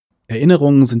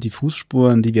Erinnerungen sind die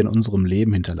Fußspuren, die wir in unserem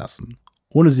Leben hinterlassen.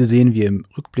 Ohne sie sehen wir im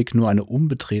Rückblick nur eine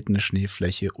unbetretene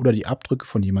Schneefläche oder die Abdrücke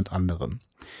von jemand anderem.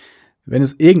 Wenn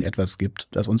es irgendetwas gibt,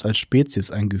 das uns als Spezies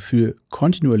ein Gefühl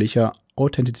kontinuierlicher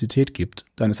Authentizität gibt,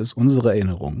 dann ist es unsere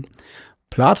Erinnerung.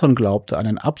 Platon glaubte an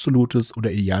ein absolutes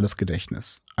oder ideales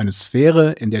Gedächtnis, eine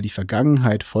Sphäre, in der die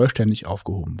Vergangenheit vollständig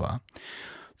aufgehoben war.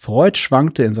 Freud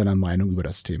schwankte in seiner Meinung über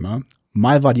das Thema.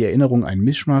 Mal war die Erinnerung ein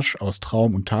Mischmasch aus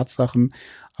Traum und Tatsachen,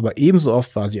 aber ebenso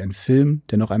oft war sie ein Film,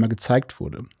 der noch einmal gezeigt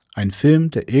wurde. Ein Film,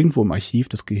 der irgendwo im Archiv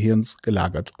des Gehirns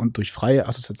gelagert und durch freie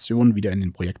Assoziationen wieder in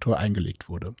den Projektor eingelegt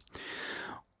wurde.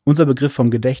 Unser Begriff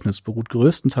vom Gedächtnis beruht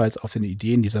größtenteils auf den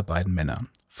Ideen dieser beiden Männer,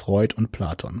 Freud und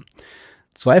Platon.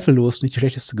 Zweifellos nicht die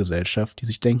schlechteste Gesellschaft, die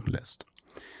sich denken lässt.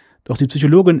 Doch die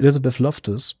Psychologin Elizabeth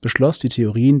Loftus beschloss, die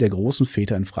Theorien der großen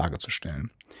Väter in Frage zu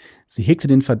stellen. Sie hegte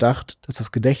den Verdacht, dass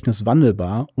das Gedächtnis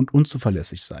wandelbar und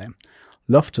unzuverlässig sei.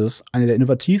 Loftus, eine der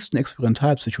innovativsten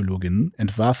Experimentalpsychologinnen,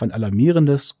 entwarf ein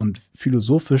alarmierendes und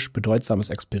philosophisch bedeutsames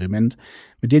Experiment,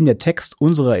 mit dem der Text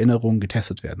unserer Erinnerungen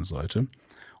getestet werden sollte,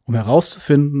 um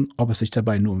herauszufinden, ob es sich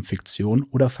dabei nur um Fiktion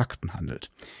oder Fakten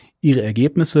handelt. Ihre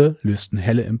Ergebnisse lösten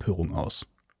helle Empörung aus.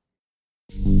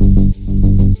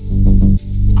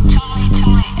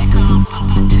 Charlie, Echo,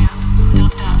 Papa 2,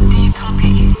 Dr. D,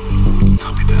 copy.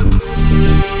 Copy that.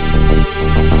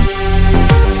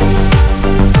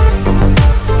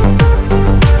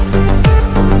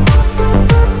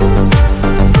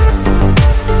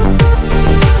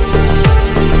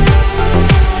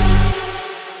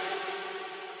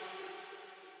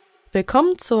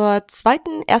 Willkommen zur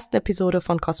ersten Episode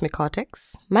von Cosmic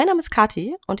Cortex. Mein Name ist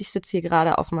Kati und ich sitze hier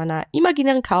gerade auf meiner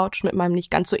imaginären Couch mit meinem nicht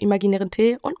ganz so imaginären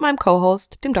Tee und meinem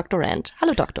Co-Host, dem Dr. Rand.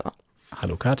 Hallo Doktor.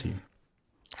 Hallo Kati.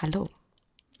 Hallo.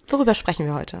 Worüber sprechen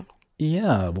wir heute?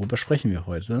 Ja, worüber sprechen wir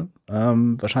heute?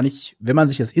 Wahrscheinlich, wenn man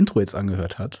sich das Intro jetzt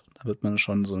angehört hat, da wird man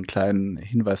schon so einen kleinen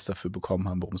Hinweis dafür bekommen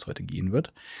haben, worum es heute gehen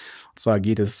wird. Und zwar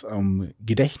geht es um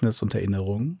Gedächtnis und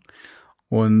Erinnerung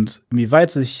und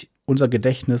inwieweit sich unser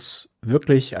Gedächtnis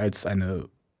wirklich als eine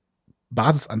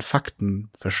Basis an Fakten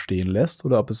verstehen lässt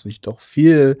oder ob es sich doch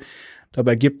viel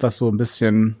dabei gibt, was so ein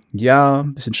bisschen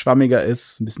schwammiger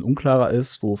ist, ein bisschen unklarer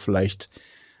ist, wo vielleicht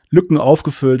Lücken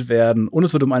aufgefüllt werden. Und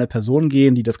es wird um eine Person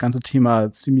gehen, die das ganze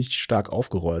Thema ziemlich stark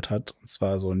aufgerollt hat. Und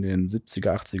zwar so in den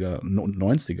 70er, 80er und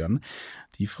 90ern.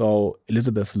 Die Frau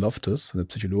Elizabeth Loftus, eine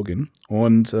Psychologin.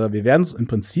 Und wir werden uns im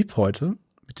Prinzip heute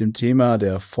mit dem Thema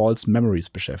der False Memories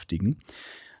beschäftigen.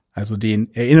 Also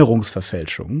den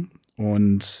Erinnerungsverfälschungen.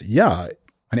 Und ja,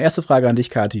 meine erste Frage an dich,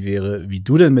 Kathi, wäre, wie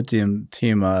du denn mit dem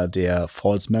Thema der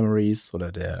False Memories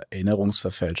oder der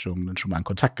Erinnerungsverfälschung denn schon mal in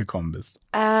Kontakt gekommen bist.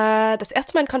 Das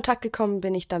erste Mal in Kontakt gekommen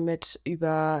bin ich damit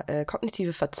über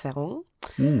kognitive Verzerrung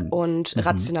und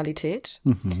Rationalität.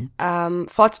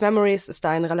 False Memories ist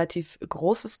da ein relativ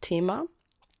großes Thema.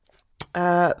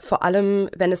 Vor allem,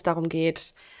 wenn es darum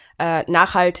geht,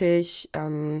 nachhaltig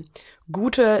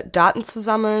gute Daten zu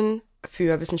sammeln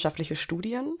für wissenschaftliche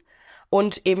Studien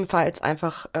und ebenfalls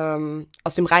einfach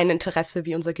aus dem reinen Interesse,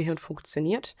 wie unser Gehirn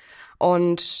funktioniert.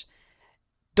 Und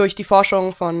durch die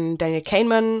Forschung von Daniel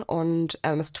Kahneman und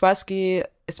Amos Tversky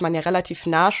ist man ja relativ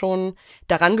nah schon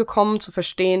daran gekommen zu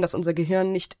verstehen, dass unser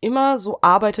Gehirn nicht immer so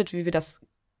arbeitet, wie wir das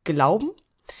glauben.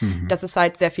 Dass es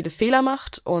halt sehr viele Fehler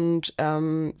macht und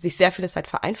sich sehr vieles halt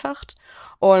vereinfacht.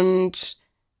 Und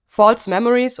False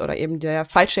Memories oder eben der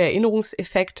falsche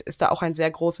Erinnerungseffekt ist da auch ein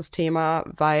sehr großes Thema,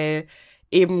 weil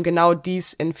eben genau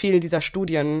dies in vielen dieser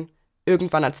Studien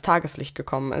irgendwann ans Tageslicht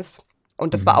gekommen ist.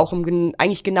 Und das war auch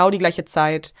eigentlich genau die gleiche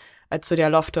Zeit, zu der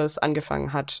Loftus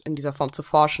angefangen hat, in dieser Form zu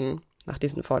forschen, nach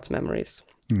diesen False Memories.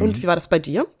 Und wie war das bei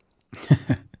dir?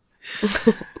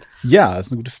 Ja, das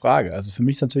ist eine gute Frage. Also für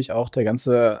mich ist natürlich auch der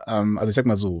ganze, also ich sag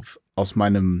mal so, aus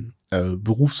meinem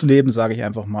Berufsleben, sage ich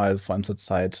einfach mal, vor allem zur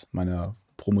Zeit meiner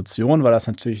Promotion war das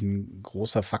natürlich ein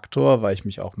großer Faktor, weil ich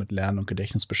mich auch mit Lernen und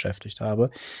Gedächtnis beschäftigt habe,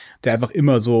 der einfach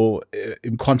immer so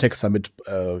im Kontext damit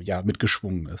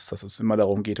mitgeschwungen ist, dass es immer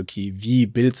darum geht, okay, wie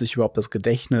bildet sich überhaupt das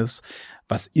Gedächtnis?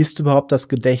 Was ist überhaupt das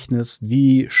Gedächtnis?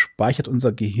 Wie speichert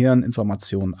unser Gehirn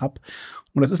Informationen ab?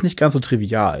 Und das ist nicht ganz so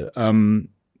trivial,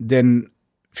 denn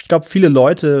ich glaube, viele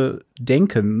Leute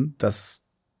denken, dass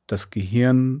das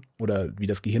Gehirn oder wie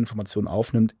das Gehirn Informationen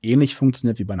aufnimmt, ähnlich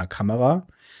funktioniert wie bei einer Kamera.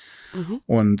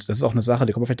 Und das ist auch eine Sache,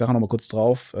 die kommen wir vielleicht nachher noch mal kurz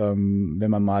drauf, wenn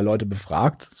man mal Leute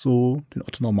befragt, so den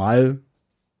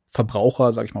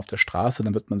Otto-Normal-Verbraucher, sag ich mal, auf der Straße,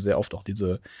 dann wird man sehr oft auch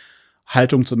diese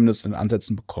Haltung zumindest in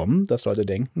Ansätzen bekommen, dass Leute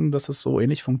denken, dass es so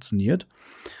ähnlich funktioniert.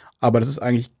 Aber das ist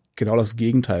eigentlich genau das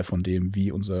Gegenteil von dem,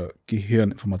 wie unser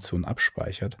Gehirn Informationen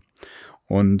abspeichert.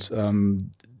 Und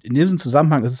in diesem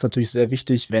Zusammenhang ist es natürlich sehr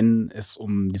wichtig, wenn es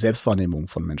um die Selbstwahrnehmung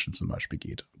von Menschen zum Beispiel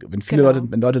geht.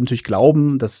 Wenn Leute natürlich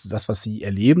glauben, dass das, was sie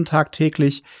erleben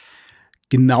tagtäglich,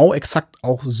 genau exakt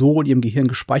auch so in ihrem Gehirn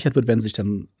gespeichert wird, wenn sie sich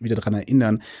dann wieder daran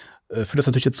erinnern, führt das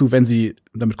natürlich dazu, wenn sie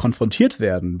damit konfrontiert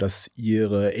werden, dass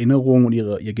ihre Erinnerung und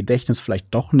ihr Gedächtnis vielleicht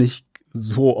doch nicht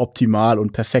so optimal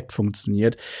und perfekt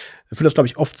funktioniert, führt das, glaube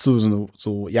ich, oft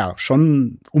zu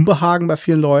schon Unbehagen bei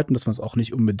vielen Leuten, dass man es auch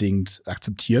nicht unbedingt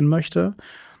akzeptieren möchte.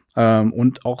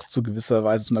 Und auch zu gewisser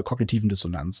Weise zu einer kognitiven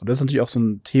Dissonanz. Und das ist natürlich auch so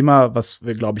ein Thema, was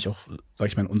wir, glaube ich, auch,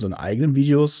 in unseren eigenen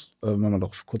Videos, wenn wir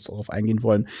doch kurz darauf eingehen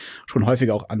wollen, schon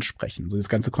häufiger auch ansprechen. So das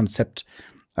ganze Konzept,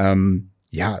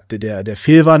 der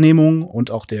Fehlwahrnehmung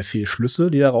und auch der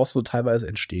Fehlschlüsse, die daraus so teilweise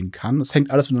entstehen kann. Das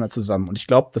hängt alles miteinander zusammen. Und ich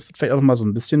glaube, das wird vielleicht auch noch mal so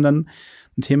ein bisschen dann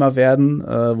ein Thema werden,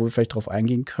 wo wir vielleicht darauf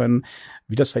eingehen können,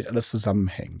 wie das vielleicht alles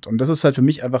zusammenhängt. Und das ist halt für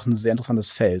mich einfach ein sehr interessantes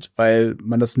Feld, weil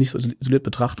man das nicht so isoliert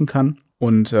betrachten kann.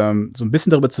 Und so ein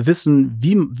bisschen darüber zu wissen,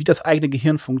 wie das eigene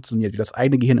Gehirn funktioniert, wie das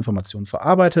eigene Gehirn Informationen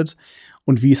verarbeitet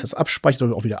und wie es das abspeichert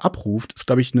oder auch wieder abruft, ist,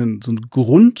 glaube ich, eine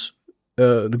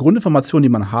Grundinformation, die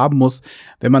man haben muss,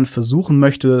 wenn man versuchen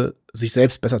möchte, sich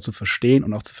selbst besser zu verstehen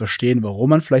und auch zu verstehen, warum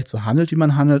man vielleicht so handelt, wie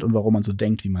man handelt und warum man so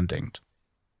denkt, wie man denkt.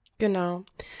 Genau.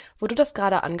 Wo du das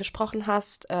gerade angesprochen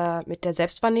hast, mit der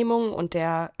Selbstwahrnehmung und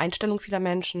der Einstellung vieler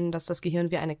Menschen, dass das Gehirn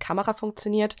wie eine Kamera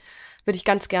funktioniert, würde ich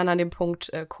ganz gerne an dem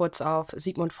Punkt kurz auf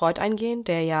Sigmund Freud eingehen,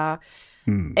 der ja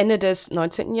Ende des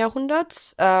 19.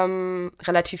 Jahrhunderts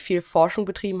relativ viel Forschung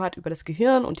betrieben hat über das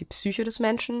Gehirn und die Psyche des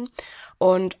Menschen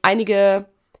und einige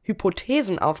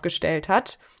Hypothesen aufgestellt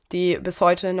hat, die bis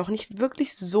heute noch nicht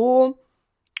wirklich so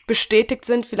bestätigt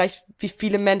sind, vielleicht wie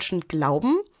viele Menschen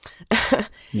glauben.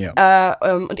 Ja.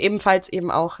 Und ebenfalls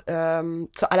eben auch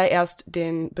zuallererst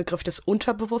den Begriff des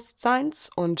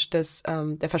Unterbewusstseins und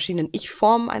der verschiedenen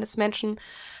Ich-Formen eines Menschen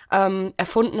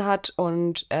erfunden hat.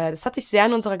 Und das hat sich sehr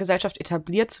in unserer Gesellschaft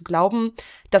etabliert, zu glauben,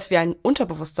 dass wir ein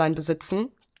Unterbewusstsein besitzen,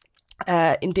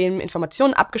 in dem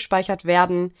Informationen abgespeichert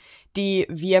werden, die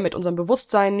wir mit unserem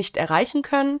Bewusstsein nicht erreichen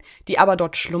können, die aber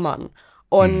dort schlummern.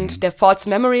 Und der False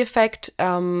Memory Effekt,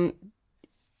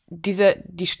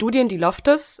 die Studien, die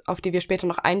Loftus, auf die wir später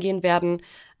noch eingehen werden,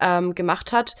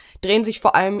 gemacht hat, drehen sich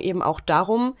vor allem eben auch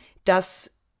darum,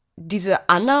 dass diese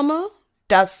Annahme,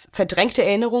 dass verdrängte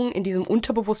Erinnerungen in diesem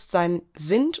Unterbewusstsein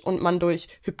sind und man durch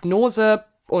Hypnose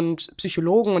und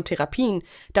Psychologen und Therapien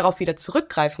darauf wieder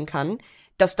zurückgreifen kann,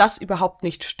 dass das überhaupt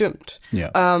nicht stimmt.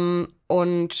 Ja.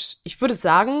 Und ich würde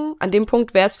sagen, an dem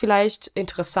Punkt wäre es vielleicht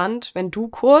interessant, wenn du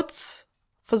kurz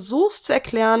versuchst zu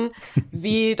erklären,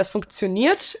 wie das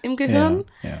funktioniert im Gehirn.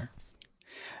 Ja.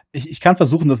 Ich kann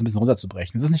versuchen, das ein bisschen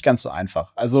runterzubrechen. Es ist nicht ganz so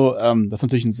einfach. Also das ist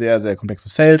natürlich ein sehr, sehr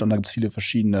komplexes Feld und da gibt es viele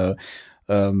verschiedene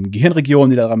Gehirnregionen,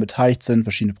 die daran beteiligt sind,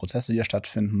 verschiedene Prozesse, die da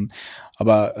stattfinden.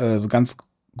 Aber so ganz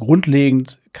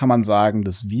grundlegend kann man sagen,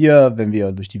 dass wir, wenn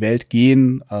wir durch die Welt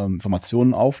gehen,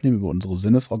 Informationen aufnehmen über unsere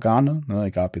Sinnesorgane,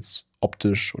 egal ob jetzt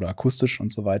optisch oder akustisch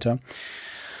und so weiter.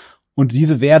 Und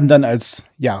diese werden dann als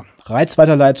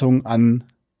Reizweiterleitung an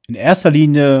in erster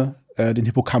Linie den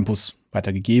Hippocampus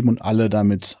weitergegeben und alle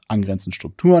damit angrenzenden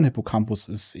Strukturen. Hippocampus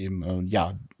ist eben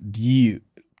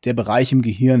der Bereich im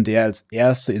Gehirn, der als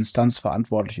erste Instanz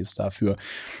verantwortlich ist dafür,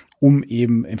 um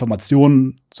eben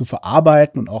Informationen zu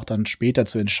verarbeiten und auch dann später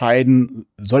zu entscheiden,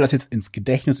 soll das jetzt ins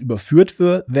Gedächtnis überführt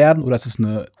werden oder ist es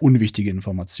eine unwichtige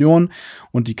Information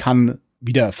und die kann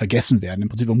wieder vergessen werden. Im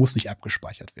Prinzip muss nicht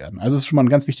abgespeichert werden. Also es ist schon mal ein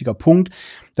ganz wichtiger Punkt,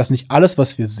 dass nicht alles,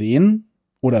 was wir sehen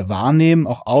oder wahrnehmen,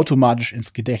 auch automatisch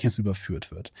ins Gedächtnis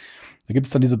überführt wird. Da gibt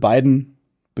es dann diese beiden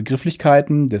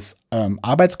Begrifflichkeiten des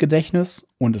Arbeitsgedächtnis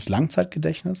und des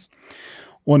Langzeitgedächtnis.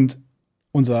 Und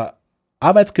unser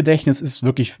Arbeitsgedächtnis ist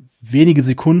wirklich wenige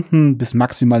Sekunden bis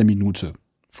maximal eine Minute.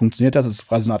 Funktioniert das? Das ist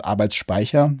quasi eine Art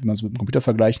Arbeitsspeicher, wie man es mit dem Computer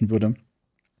vergleichen würde.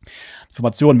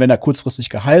 Informationen werden da kurzfristig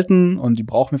gehalten und die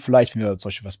brauchen wir vielleicht, wenn wir zum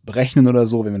Beispiel was berechnen oder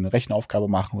so, wenn wir eine Rechenaufgabe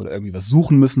machen oder irgendwie was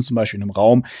suchen müssen, zum Beispiel in einem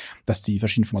Raum, dass die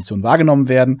verschiedenen Informationen wahrgenommen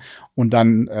werden und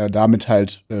dann damit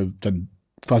halt dann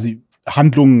quasi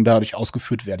Handlungen dadurch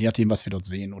ausgeführt werden, je nachdem, was wir dort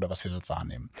sehen oder was wir dort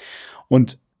wahrnehmen.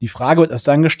 Und die Frage wird erst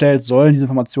dann gestellt, sind diese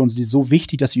Informationen so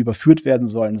wichtig, dass sie überführt werden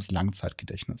sollen ins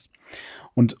Langzeitgedächtnis?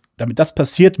 Und damit das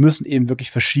passiert, müssen eben wirklich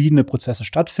verschiedene Prozesse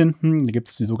stattfinden. Da gibt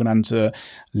es die sogenannte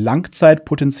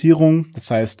Langzeitpotenzierung.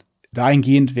 Das heißt,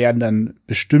 dahingehend werden dann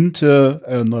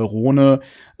bestimmte Neurone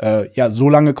so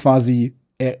lange quasi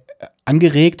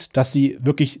angeregt, dass sie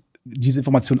wirklich diese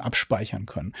Informationen abspeichern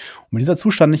können. Und wenn dieser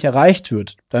Zustand nicht erreicht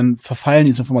wird, dann verfallen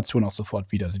diese Informationen auch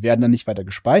sofort wieder. Sie werden dann nicht weiter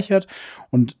gespeichert.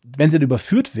 Und wenn sie dann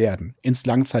überführt werden ins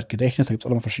Langzeitgedächtnis, da gibt es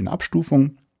auch noch verschiedene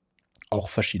Abstufungen, auch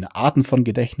verschiedene Arten von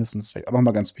Gedächtnissen. Das ist vielleicht auch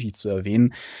nochmal ganz wichtig zu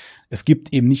erwähnen. Es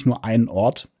gibt eben nicht nur einen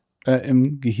Ort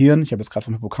im Gehirn. Ich habe jetzt gerade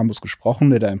vom Hippocampus gesprochen,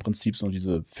 der da im Prinzip so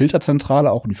diese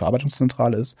Filterzentrale auch und die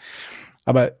Verarbeitungszentrale ist.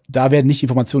 Aber da werden nicht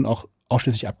Informationen auch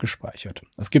ausschließlich abgespeichert.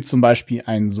 Es gibt zum Beispiel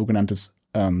ein sogenanntes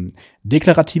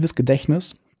deklaratives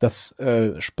Gedächtnis. Das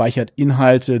speichert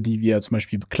Inhalte, die wir zum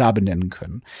Beispiel klar benennen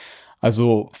können.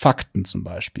 Also Fakten zum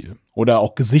Beispiel oder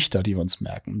auch Gesichter, die wir uns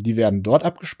merken. Die werden dort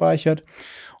abgespeichert.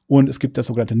 Und es gibt das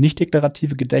sogenannte nicht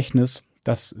deklarative Gedächtnis.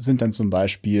 Das sind dann zum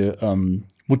Beispiel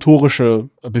motorische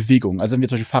Bewegungen. Also wenn wir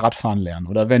zum Beispiel Fahrradfahren lernen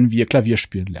oder wenn wir Klavier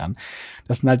spielen lernen.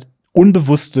 Das sind halt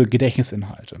unbewusste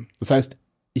Gedächtnisinhalte. Das heißt,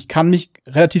 ich kann mich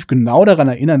relativ genau daran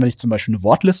erinnern, wenn ich zum Beispiel eine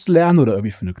Wortliste lerne oder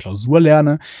irgendwie für eine Klausur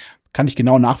lerne, kann ich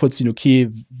genau nachvollziehen,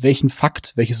 okay, welchen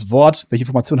Fakt, welches Wort, welche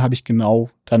Information habe ich genau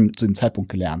dann zu dem Zeitpunkt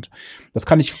gelernt. Das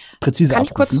kann ich präzise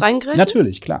abrufen. Kann ich kurz reingreifen?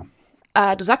 Natürlich, klar.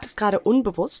 Du sagtest gerade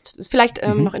unbewusst. Ist vielleicht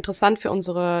noch interessant für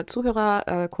unsere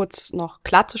Zuhörer, kurz noch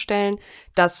klarzustellen,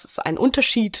 dass es einen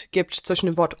Unterschied gibt zwischen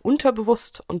dem Wort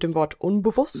unterbewusst und dem Wort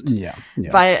unbewusst. Ja.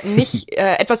 Weil nicht,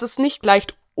 etwas ist nicht gleich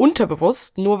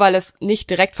unterbewusst, nur weil es nicht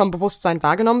direkt vom Bewusstsein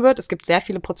wahrgenommen wird. Es gibt sehr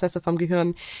viele Prozesse vom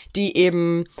Gehirn, die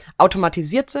eben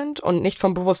automatisiert sind und nicht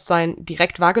vom Bewusstsein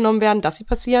direkt wahrgenommen werden, dass sie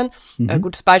passieren.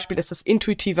 Gutes Beispiel ist das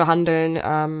intuitive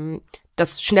Handeln,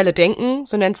 das schnelle Denken,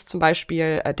 so nennt es zum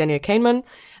Beispiel Daniel Kahneman,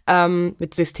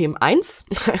 mit System 1.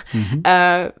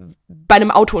 Bei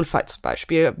einem Autounfall zum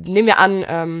Beispiel. Nehmen wir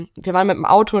an, wir waren mit dem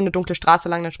Auto eine dunkle Straße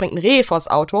lang, dann springt ein Reh vors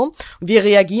Auto und wir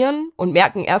reagieren und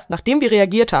merken erst, nachdem wir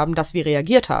reagiert haben, dass wir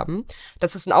reagiert haben.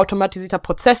 Das ist ein automatisierter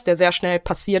Prozess, der sehr schnell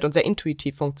passiert und sehr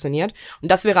intuitiv funktioniert.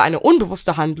 Und das wäre eine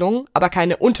unbewusste Handlung, aber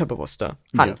keine unterbewusste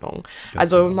Handlung.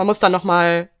 Also man muss dann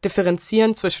nochmal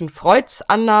differenzieren zwischen Freuds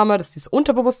Annahme, dass dieses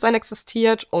Unterbewusstsein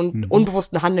existiert und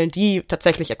unbewussten Handeln, die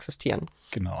tatsächlich existieren.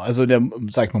 Genau, also in der,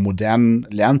 sag ich mal, modernen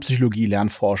Lernpsychologie,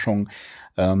 Lernforschung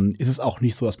ist es auch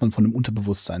nicht so, dass man von einem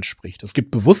Unterbewusstsein spricht. Es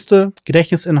gibt bewusste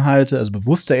Gedächtnisinhalte, also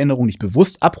bewusste Erinnerungen, die ich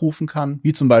bewusst abrufen kann,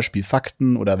 wie zum Beispiel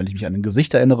Fakten oder wenn ich mich an ein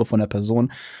Gesicht erinnere von der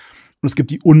Person. Und es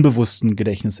gibt die unbewussten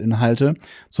Gedächtnisinhalte.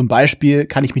 Zum Beispiel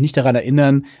kann ich mich nicht daran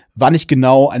erinnern, wann ich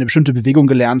genau eine bestimmte Bewegung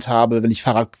gelernt habe, wenn ich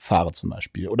Fahrrad fahre zum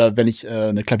Beispiel oder wenn ich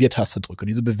eine Klaviertaste drücke.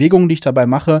 Diese Bewegungen, die ich dabei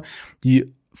mache,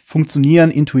 die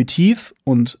funktionieren intuitiv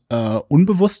und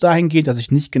unbewusst dahingehend, dass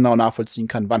ich nicht genau nachvollziehen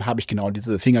kann, wann habe ich genau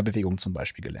diese Fingerbewegung zum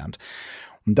Beispiel gelernt.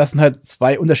 Und das sind halt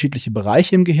zwei unterschiedliche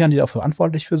Bereiche im Gehirn, die dafür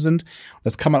verantwortlich für sind. Und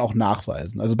das kann man auch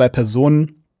nachweisen. Also bei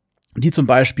Personen, die zum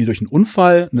Beispiel durch einen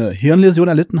Unfall eine Hirnläsion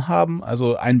erlitten haben.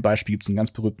 Also ein Beispiel gibt es einen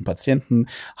ganz berühmten Patienten,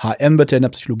 HM wird der in der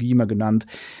Psychologie immer genannt.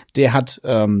 Der hat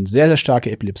sehr, sehr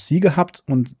starke Epilepsie gehabt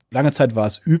und lange Zeit war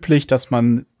es üblich, dass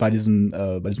man bei diesem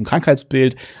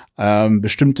Krankheitsbild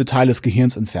bestimmte Teile des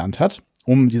Gehirns entfernt hat,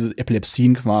 um diese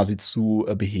Epilepsien quasi zu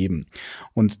beheben.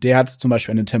 Und der hat zum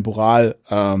Beispiel eine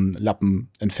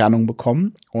Temporallappenentfernung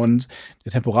bekommen. Und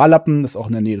der Temporallappen ist auch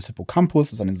in der Nähe des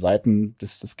Hippocampus, ist an den Seiten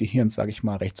des Gehirns, sage ich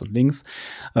mal, rechts und links.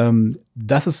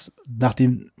 Das ist,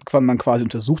 nachdem man quasi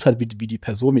untersucht hat, wie die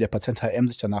Person, wie der Patient HM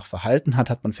sich danach verhalten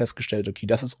hat, hat man festgestellt, okay,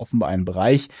 das ist offenbar ein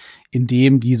Bereich, in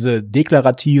dem diese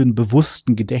deklarativen,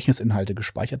 bewussten Gedächtnisinhalte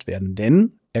gespeichert werden.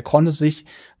 Denn er konnte sich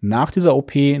nach dieser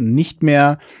OP nicht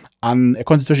mehr er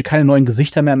konnte sich zum Beispiel keine neuen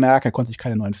Gesichter mehr merken, er konnte sich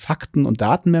keine neuen Fakten und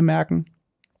Daten mehr merken.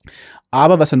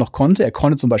 Aber was er noch konnte, er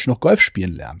konnte zum Beispiel noch Golf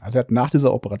spielen lernen. Also nach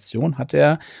dieser Operation hat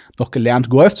er noch gelernt,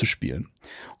 Golf zu spielen.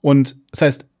 Und das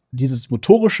heißt, dieses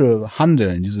motorische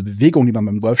Handeln, diese Bewegung, die man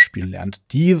beim Golfspielen lernt,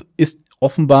 die ist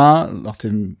offenbar, nach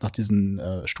diesen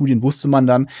Studien wusste man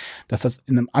dann, dass das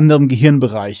in einem anderen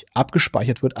Gehirnbereich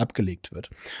abgespeichert wird, abgelegt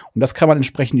wird. Und das kann man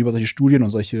entsprechend über solche Studien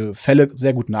und solche Fälle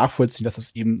sehr gut nachvollziehen, dass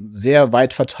es eben sehr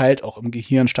weit verteilt auch im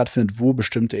Gehirn stattfindet, wo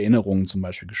bestimmte Erinnerungen zum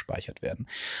Beispiel gespeichert werden.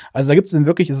 Also da gibt es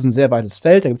wirklich, es ist ein sehr weites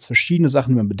Feld, da gibt es verschiedene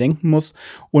Sachen, die man bedenken muss.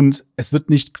 Und es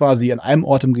wird nicht quasi an einem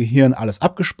Ort im Gehirn alles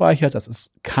abgespeichert. Das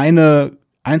ist keine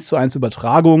 1:1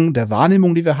 Übertragung der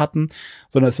Wahrnehmung, die wir hatten,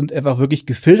 sondern es sind einfach wirklich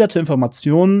gefilterte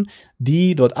Informationen,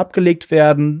 die dort abgelegt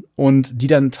werden und die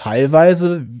dann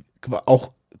teilweise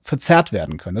auch verzerrt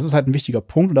werden können. Das ist halt ein wichtiger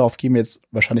Punkt und darauf gehen wir jetzt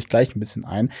wahrscheinlich gleich ein bisschen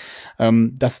ein,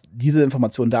 dass diese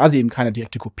Informationen, da sie eben keine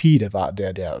direkte Kopie der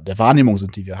Wahrnehmung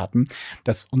sind, die wir hatten,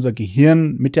 dass unser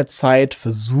Gehirn mit der Zeit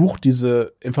versucht,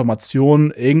 diese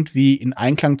Informationen irgendwie in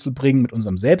Einklang zu bringen mit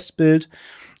unserem Selbstbild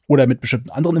oder mit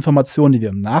bestimmten anderen Informationen, die wir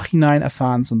im Nachhinein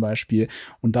erfahren zum Beispiel.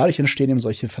 Und dadurch entstehen eben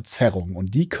solche Verzerrungen.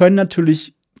 Und die können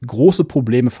natürlich große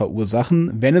Probleme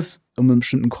verursachen, wenn es um einen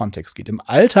bestimmten Kontext geht. Im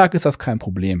Alltag ist das kein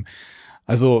Problem.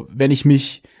 Also wenn ich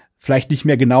mich vielleicht nicht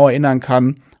mehr genau erinnern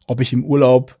kann, ob ich im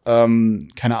Urlaub,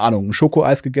 keine Ahnung, ein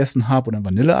Schokoeis gegessen habe oder ein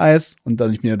Vanilleeis und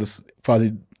dann ich mir das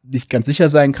quasi nicht ganz sicher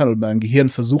sein kann und mein Gehirn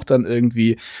versucht dann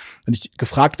irgendwie, wenn ich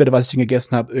gefragt werde, was ich denn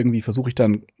gegessen habe, irgendwie versuche ich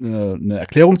dann eine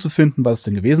Erklärung zu finden, was es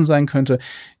denn gewesen sein könnte,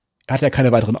 hat ja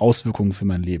keine weiteren Auswirkungen für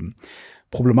mein Leben.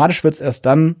 Problematisch wird es erst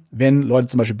dann, wenn Leute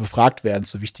zum Beispiel befragt werden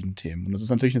zu wichtigen Themen. Und das ist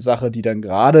natürlich eine Sache, die dann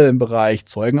gerade im Bereich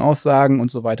Zeugenaussagen und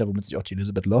so weiter, womit sich auch die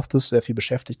Elizabeth Loftus sehr viel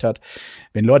beschäftigt hat,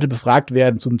 wenn Leute befragt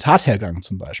werden zum Tathergang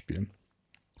zum Beispiel.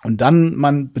 Und dann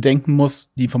man bedenken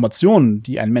muss, die Informationen,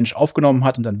 die ein Mensch aufgenommen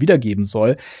hat und dann wiedergeben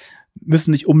soll,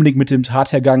 müssen nicht unbedingt mit dem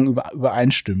Tathergang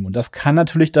übereinstimmen. Und das kann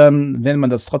natürlich dann, wenn man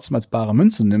das trotzdem als bare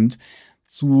Münze nimmt,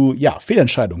 zu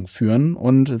Fehlentscheidungen führen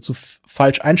und zu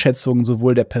Falscheinschätzungen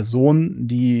sowohl der Person,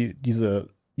 die diese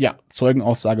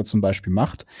Zeugenaussage zum Beispiel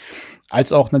macht,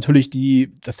 als auch natürlich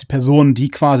dass die Person, die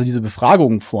quasi diese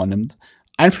Befragung vornimmt,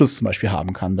 Einfluss zum Beispiel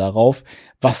haben kann darauf,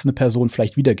 was eine Person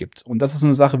vielleicht wiedergibt. Und das ist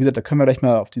eine Sache, wie gesagt, da können wir gleich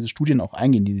mal auf diese Studien auch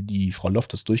eingehen, die Frau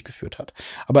Loftus durchgeführt hat.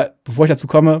 Aber bevor ich dazu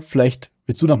komme, vielleicht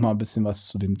willst du noch mal ein bisschen was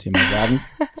zu dem Thema sagen?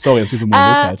 Sorry, dass ich so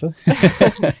Monolog halte.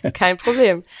 Kein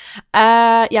Problem.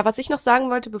 Was ich noch sagen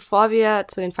wollte, bevor wir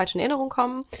zu den falschen Erinnerungen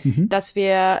kommen, dass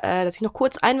ich noch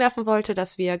kurz einwerfen wollte,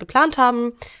 dass wir geplant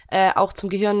haben, auch zum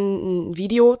Gehirn ein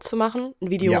Video zu machen, eine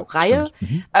Videoreihe,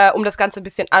 um das Ganze ein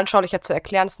bisschen anschaulicher zu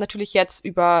erklären. Das ist natürlich jetzt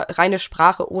über reine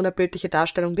Sprache ohne bildliche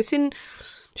Darstellung ein bisschen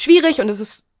schwierig und es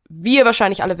ist, wie ihr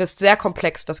wahrscheinlich alle wisst, sehr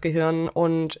komplex, das Gehirn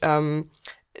und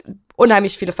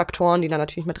unheimlich viele Faktoren, die da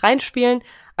natürlich mit reinspielen.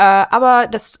 Aber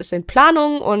das ist in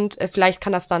Planung und vielleicht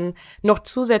kann das dann noch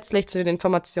zusätzlich zu den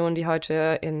Informationen, die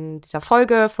heute in dieser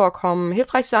Folge vorkommen,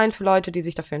 hilfreich sein für Leute, die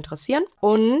sich dafür interessieren.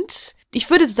 Und ich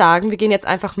würde sagen, wir gehen jetzt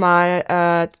einfach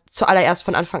mal zuallererst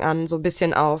von Anfang an so ein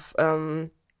bisschen auf,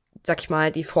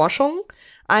 die Forschung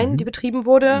ein, die betrieben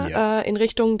wurde in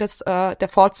Richtung der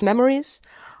False Memories.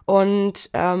 Und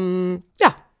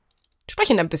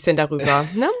sprechen ein bisschen darüber.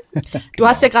 Ne? Du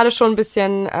hast ja gerade schon ein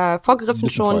bisschen vorgegriffen,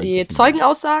 die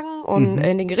Zeugenaussagen und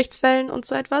in den Gerichtsfällen und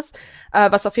so etwas,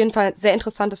 was auf jeden Fall ein sehr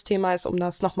interessantes Thema ist, um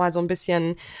das nochmal so ein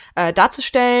bisschen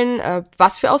darzustellen,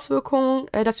 was für Auswirkungen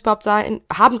das überhaupt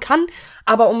haben kann.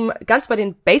 Aber um ganz bei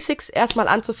den Basics erstmal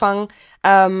anzufangen,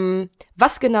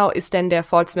 was genau ist denn der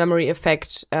False Memory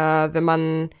Effekt, wenn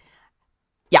man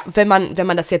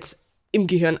das jetzt im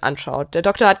Gehirn anschaut. Der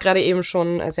Doktor hat gerade eben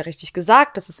schon sehr richtig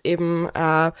gesagt, dass es eben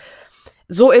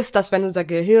so ist, dass wenn unser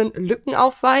Gehirn Lücken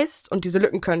aufweist, und diese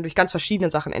Lücken können durch ganz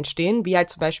verschiedene Sachen entstehen, wie halt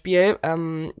zum Beispiel,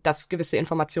 dass gewisse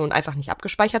Informationen einfach nicht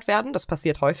abgespeichert werden. Das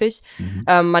passiert häufig.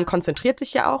 Man konzentriert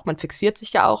sich ja auch, man fixiert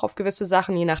sich ja auch auf gewisse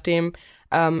Sachen, je nachdem,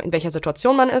 in welcher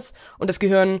Situation man ist. Und das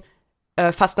Gehirn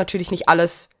fasst natürlich nicht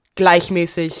alles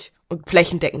gleichmäßig und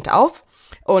flächendeckend auf.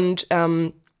 Und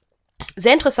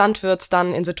sehr interessant wird's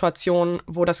dann in Situationen,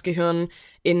 wo das Gehirn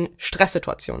in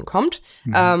Stresssituationen kommt.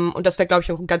 Und das wäre, glaube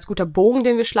ich, auch ein ganz guter Bogen,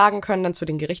 den wir schlagen können dann zu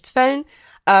den Gerichtsfällen.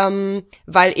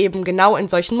 Weil eben genau in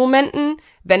solchen Momenten,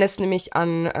 wenn es nämlich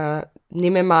an,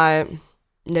 nehmen wir mal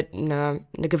eine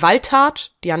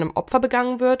Gewalttat, die an einem Opfer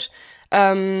begangen wird,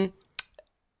 wenn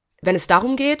es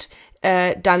darum geht,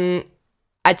 dann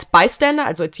als Bystander,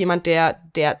 also als jemand,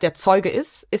 der Zeuge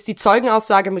ist die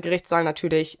Zeugenaussage im Gerichtssaal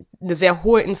natürlich eine sehr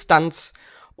hohe Instanz,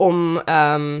 um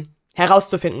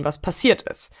herauszufinden, was passiert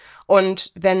ist.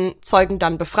 Und wenn Zeugen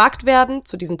dann befragt werden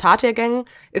zu diesen Tathergängen,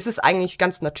 ist es eigentlich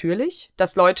ganz natürlich,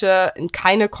 dass Leute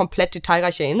keine komplett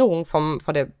detailreiche Erinnerung von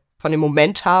dem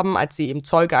Moment haben, als sie eben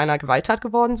Zeuge einer Gewalttat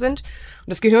geworden sind. Und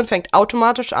das Gehirn fängt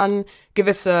automatisch an,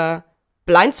 gewisse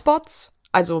Blindspots,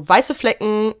 also weiße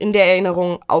Flecken in der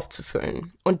Erinnerung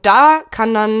aufzufüllen. Und da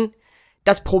kann dann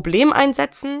das Problem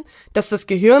einsetzen, dass das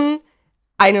Gehirn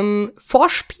einem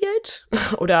vorspielt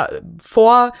oder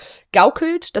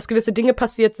vorgaukelt, dass gewisse Dinge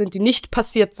passiert sind, die nicht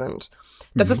passiert sind.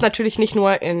 Das ist natürlich nicht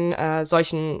nur in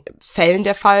solchen Fällen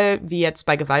der Fall, wie jetzt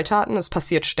bei Gewalttaten. Es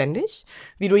passiert ständig.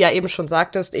 Wie du ja eben schon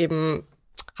sagtest, eben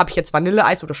habe ich jetzt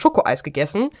Vanilleeis oder Schokoeis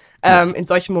gegessen. In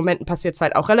solchen Momenten passiert es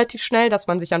halt auch relativ schnell, dass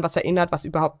man sich an was erinnert, was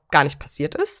überhaupt gar nicht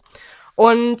passiert ist.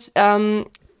 Und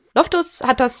Loftus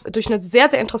hat das durch eine sehr,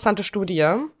 sehr interessante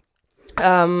Studie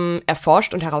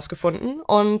erforscht und herausgefunden.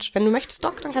 Und wenn du möchtest,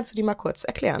 Doc, dann kannst du die mal kurz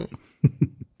erklären.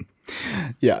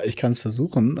 Ja, ich kann es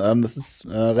versuchen. Das ist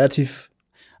relativ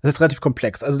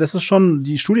komplex. Also das ist schon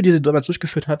die Studie, die sie damals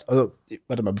durchgeführt hat. Also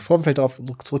warte mal, bevor wir vielleicht darauf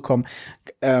zurückkommen,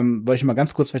 wollte ich mal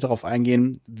ganz kurz vielleicht darauf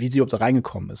eingehen, wie sie überhaupt da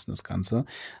reingekommen ist in das Ganze.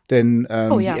 Denn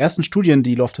die ersten Studien,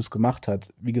 die Loftus gemacht hat,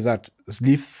 wie gesagt, es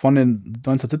lief von den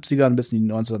 1970ern bis in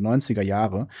die 1990er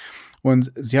Jahre.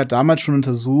 Und sie hat damals schon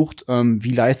untersucht,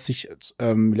 wie leicht sich,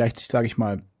 sage ich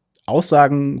mal,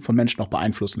 Aussagen von Menschen auch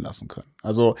beeinflussen lassen können.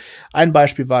 Also ein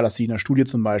Beispiel war, dass sie in der Studie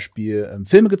zum Beispiel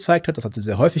Filme gezeigt hat. Das hat sie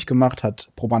sehr häufig gemacht,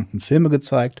 hat Probanden Filme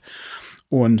gezeigt.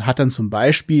 und hat dann zum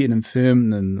Beispiel in einem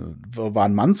Film war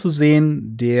ein Mann zu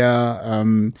sehen, der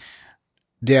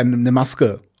eine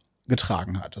Maske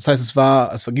getragen hat. Das heißt,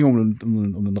 es ging um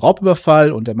einen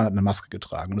Raubüberfall und der Mann hat eine Maske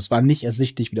getragen. Und es war nicht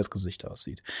ersichtlich, wie das Gesicht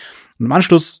aussieht. Und im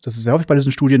Anschluss, das ist sehr häufig bei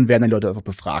diesen Studien, werden die Leute einfach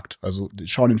befragt. Also die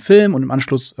schauen den Film und im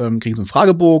Anschluss kriegen sie einen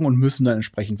Fragebogen und müssen dann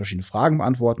entsprechend verschiedene Fragen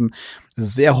beantworten. Es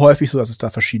ist sehr häufig so, dass es da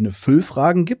verschiedene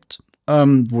Füllfragen gibt,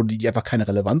 wo die einfach keine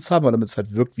Relevanz haben, damit es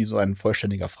halt wirkt wie so ein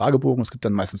vollständiger Fragebogen. Es gibt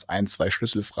dann meistens 1, 2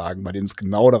 Schlüsselfragen, bei denen es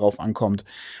genau darauf ankommt,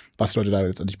 was Leute da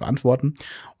letztendlich beantworten.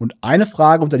 Und eine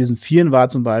Frage unter diesen vielen war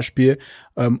zum Beispiel,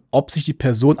 ob sich die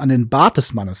Person an den Bart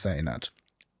des Mannes erinnert.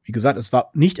 Wie gesagt, es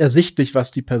war nicht ersichtlich,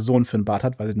 was die Person für einen Bart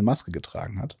hat, weil sie eine Maske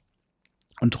getragen hat.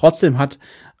 Und trotzdem hat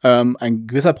ein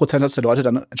gewisser Prozentsatz der Leute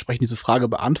dann entsprechend diese Frage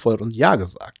beantwortet und ja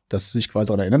gesagt, dass sie sich quasi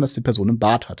daran erinnern, dass die Person einen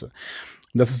Bart hatte.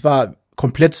 Und das war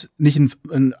komplett nicht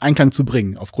in Einklang zu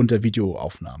bringen aufgrund der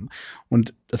Videoaufnahmen.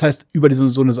 Und das heißt, über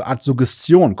so eine Art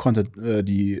Suggestion konnte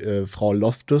die Frau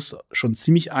Loftus schon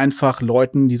ziemlich einfach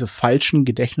Leuten diese falschen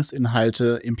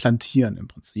Gedächtnisinhalte implantieren im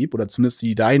Prinzip oder zumindest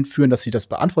sie dahin führen, dass sie das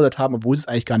beantwortet haben, obwohl sie es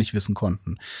eigentlich gar nicht wissen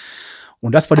konnten.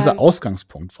 Und das war dieser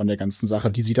Ausgangspunkt von der ganzen Sache,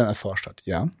 die sie dann erforscht hat,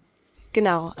 ja?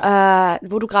 Genau,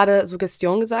 wo du gerade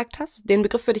Suggestion gesagt hast, den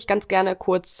Begriff würde ich ganz gerne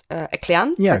kurz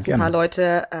erklären, falls ein paar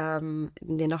Leute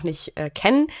den noch nicht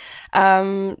kennen.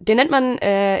 Den nennt man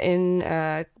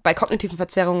bei kognitiven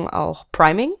Verzerrungen auch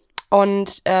Priming.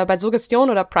 Und bei Suggestion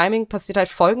oder Priming passiert halt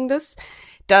Folgendes,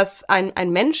 dass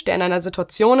ein Mensch, der in einer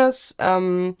Situation ist,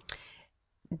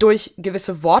 durch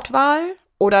gewisse Wortwahl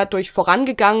oder durch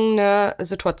vorangegangene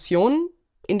Situationen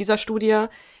in dieser Studie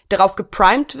darauf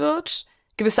geprimed wird,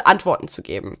 gewisse Antworten zu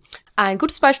geben. Ein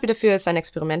gutes Beispiel dafür ist ein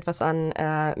Experiment, was an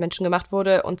Menschen gemacht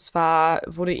wurde. Und zwar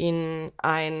wurde ihnen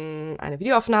eine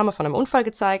Videoaufnahme von einem Unfall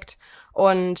gezeigt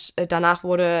und danach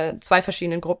wurde 2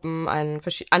 verschiedenen Gruppen ein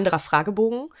anderer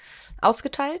Fragebogen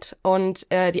ausgeteilt. Und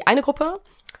die eine Gruppe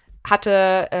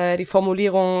hatte die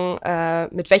Formulierung,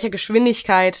 mit welcher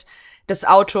Geschwindigkeit das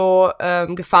Auto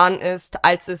gefahren ist,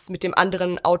 als es mit dem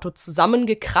anderen Auto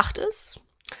zusammengekracht ist.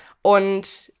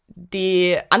 Und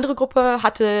die andere Gruppe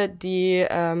hatte die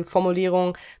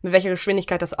Formulierung, mit welcher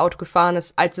Geschwindigkeit das Auto gefahren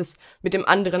ist, als es mit dem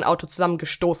anderen Auto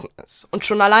zusammengestoßen ist. Und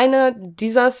schon alleine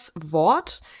dieses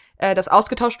Wort, das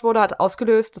ausgetauscht wurde, hat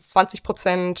ausgelöst, dass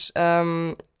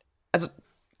 20%,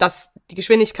 dass die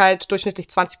Geschwindigkeit durchschnittlich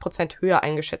 20% höher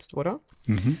eingeschätzt wurde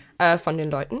von den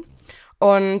Leuten.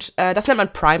 Und das nennt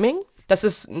man Priming. Das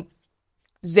ist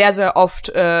sehr, sehr oft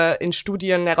in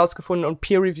Studien herausgefunden und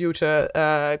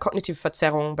peer-reviewte kognitive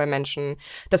Verzerrungen bei Menschen,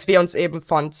 dass wir uns eben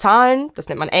von Zahlen, das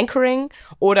nennt man Anchoring,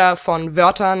 oder von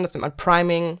Wörtern, das nennt man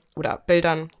Priming, oder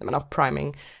Bildern, nennt man auch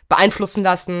Priming, beeinflussen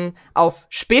lassen auf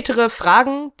spätere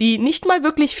Fragen, die nicht mal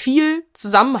wirklich viel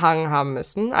Zusammenhang haben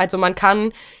müssen. Also man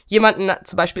kann jemanden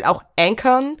zum Beispiel auch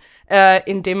anchorn,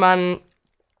 indem man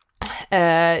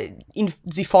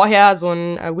sie vorher so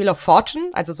ein Wheel of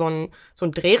Fortune, also so ein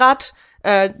Drehrad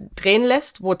drehen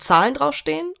lässt, wo Zahlen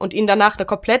draufstehen und ihnen danach eine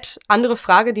komplett andere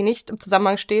Frage, die nicht im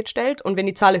Zusammenhang steht, stellt. Und wenn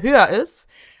die Zahl höher ist,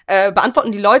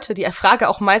 beantworten die Leute die Frage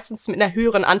auch meistens mit einer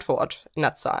höheren Antwort in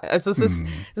der Zahl. Also es ist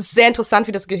sehr interessant,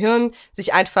 wie das Gehirn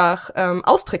sich einfach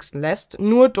austricksen lässt,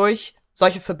 nur durch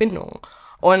solche Verbindungen.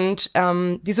 Und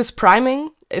dieses Priming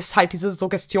ist halt diese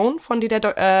Suggestion, von der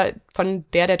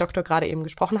der Doktor gerade eben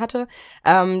gesprochen hatte,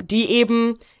 die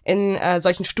eben in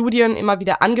solchen Studien immer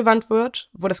wieder angewandt wird,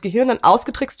 wo das Gehirn dann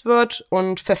ausgetrickst wird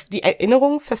und die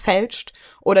Erinnerung verfälscht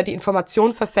oder die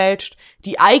Information verfälscht,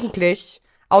 die eigentlich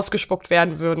ausgespuckt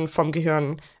werden würden vom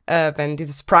Gehirn, wenn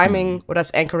dieses Priming oder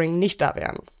das Anchoring nicht da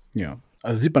wären. Ja.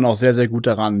 Also sieht man auch sehr, sehr gut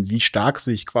daran, wie stark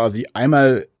sich quasi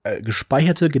einmal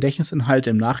gespeicherte Gedächtnisinhalte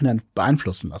im Nachhinein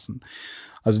beeinflussen lassen.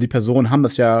 Also die Personen haben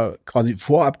das ja quasi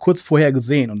kurz vorher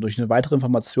gesehen und durch eine weitere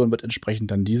Information wird entsprechend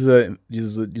dann diese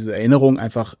Erinnerung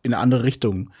einfach in eine andere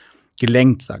Richtung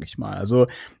gelenkt, sage ich mal. Also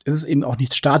es ist eben auch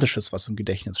nichts Statisches, was im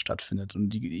Gedächtnis stattfindet. Und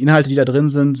die Inhalte, die da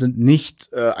drin sind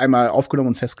nicht einmal aufgenommen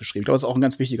und festgeschrieben. Ich glaube, das ist auch ein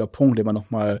ganz wichtiger Punkt, den man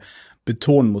nochmal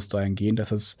betonen muss dahingehend,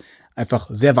 dass es einfach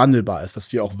sehr wandelbar ist,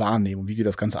 was wir auch wahrnehmen und wie wir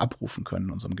das Ganze abrufen können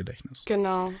in unserem Gedächtnis.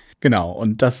 Genau.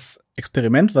 Und das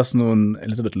Experiment, was nun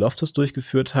Elizabeth Loftus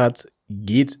durchgeführt hat,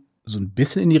 geht so ein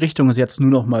bisschen in die Richtung. Sie hat es nur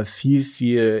noch mal viel,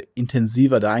 viel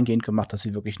intensiver dahingehend gemacht, dass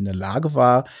sie wirklich in der Lage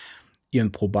war,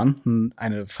 ihren Probanden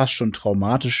eine fast schon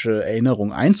traumatische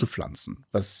Erinnerung einzupflanzen,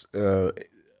 was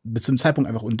bis zum Zeitpunkt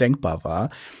einfach undenkbar war,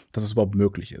 dass es überhaupt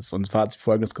möglich ist. Und zwar hat sie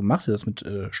Folgendes gemacht, sie hat das mit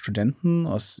Studenten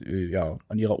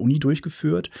an ihrer Uni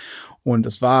durchgeführt. Und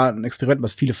es war ein Experiment,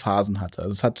 was viele Phasen hatte.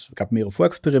 Also es gab mehrere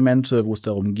Vorexperimente, wo es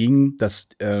darum ging, dass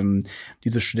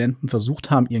diese Studenten versucht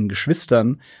haben, ihren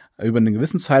Geschwistern über einen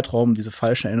gewissen Zeitraum diese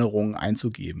falschen Erinnerungen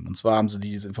einzugeben. Und zwar haben sie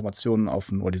diese Informationen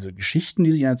oder diese Geschichten,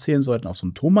 die sie ihnen erzählen sollten, auf so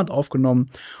ein Tonband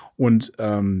aufgenommen und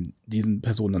diesen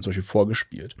Personen dann zum Beispiel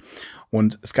vorgespielt.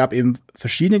 Und es gab eben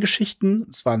verschiedene Geschichten.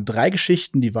 Es waren 3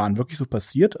 Geschichten, die waren wirklich so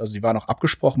passiert. Also die waren auch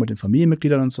abgesprochen mit den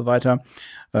Familienmitgliedern und so weiter.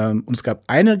 Und es gab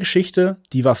eine Geschichte,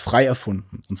 die war frei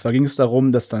erfunden. Und zwar ging es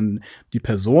darum, dass dann die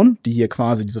Person, die hier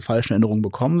quasi diese falschen Erinnerungen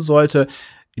bekommen sollte,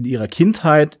 in ihrer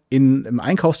Kindheit im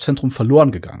Einkaufszentrum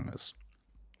verloren gegangen ist.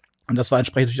 Und das war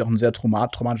entsprechend natürlich auch ein sehr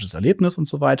traumatisches Erlebnis und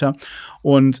so weiter.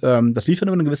 Und das lief dann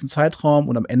über einen gewissen Zeitraum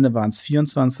und am Ende waren es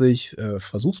 24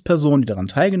 Versuchspersonen, die daran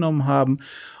teilgenommen haben.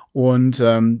 Und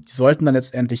die sollten dann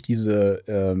letztendlich diese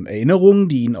Erinnerungen,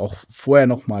 die ihnen auch vorher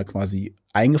noch mal quasi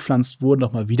eingepflanzt wurden,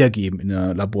 noch mal wiedergeben in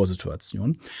einer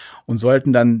Laborsituation und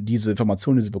sollten dann diese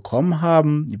Informationen, die sie bekommen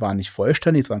haben, die waren nicht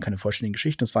vollständig, es waren keine vollständigen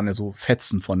Geschichten, es waren ja so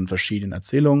Fetzen von verschiedenen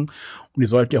Erzählungen und die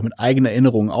sollten die auch mit eigenen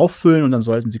Erinnerungen auffüllen und dann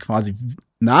sollten sie quasi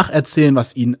nacherzählen,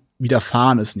 was ihnen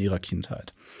widerfahren ist in ihrer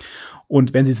Kindheit.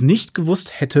 Und wenn sie es nicht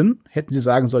gewusst hätten, hätten sie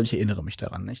sagen sollen, ich erinnere mich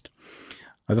daran nicht.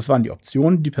 Also das waren die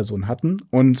Optionen, die Personen hatten.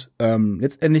 Und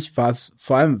letztendlich war es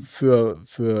vor allem für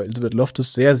Elizabeth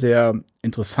Loftus sehr, sehr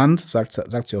interessant, sagt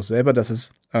sie auch selber, dass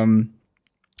es, also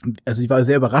sie war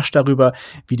sehr überrascht darüber,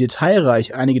 wie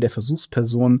detailreich einige der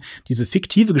Versuchspersonen diese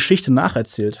fiktive Geschichte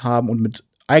nacherzählt haben und mit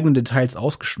eigenen Details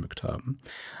ausgeschmückt haben.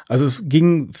 Also es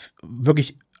ging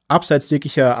wirklich abseits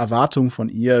jeglicher Erwartung von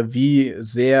ihr, wie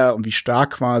sehr und wie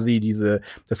stark quasi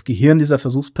das Gehirn dieser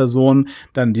Versuchsperson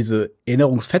dann diese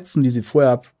Erinnerungsfetzen, die sie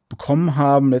vorher bekommen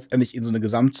haben, letztendlich in so ein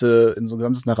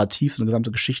gesamtes Narrativ, so eine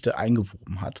gesamte Geschichte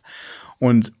eingewoben hat.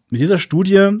 Und mit dieser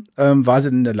Studie war sie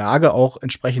in der Lage, auch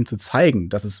entsprechend zu zeigen,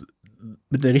 dass es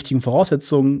mit den richtigen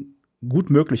Voraussetzungen gut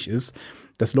möglich ist,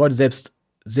 dass Leute selbst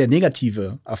sehr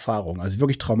negative Erfahrungen, also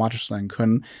wirklich traumatisch sein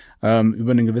können,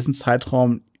 über einen gewissen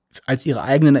Zeitraum als ihre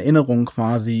eigenen Erinnerungen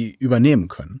quasi übernehmen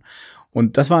können.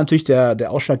 Und das war natürlich der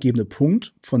ausschlaggebende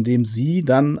Punkt, von dem sie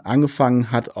dann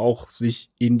angefangen hat, auch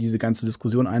sich in diese ganze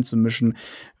Diskussion einzumischen.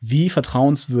 Wie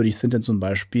vertrauenswürdig sind denn zum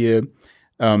Beispiel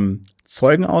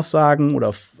Zeugenaussagen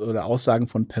oder Aussagen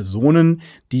von Personen,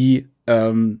 die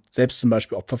selbst zum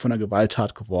Beispiel Opfer von einer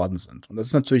Gewalttat geworden sind. Und das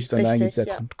ist natürlich dann sehr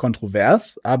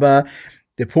kontrovers, aber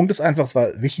der Punkt ist einfach, es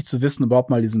war wichtig zu wissen, überhaupt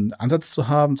mal diesen Ansatz zu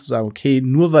haben, zu sagen, okay,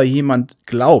 nur weil jemand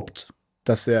glaubt,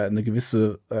 dass er eine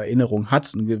gewisse Erinnerung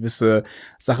hat, eine gewisse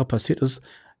Sache passiert ist,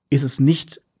 ist es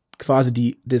nicht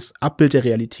quasi das Abbild der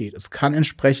Realität. Es kann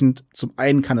entsprechend, zum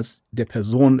einen kann es der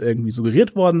Person irgendwie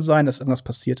suggeriert worden sein, dass irgendwas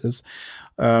passiert ist,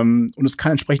 und es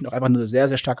kann entsprechend auch einfach eine sehr,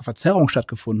 sehr starke Verzerrung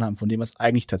stattgefunden haben von dem, was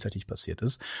eigentlich tatsächlich passiert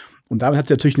ist. Und damit hat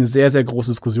sie natürlich eine sehr, sehr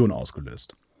große Diskussion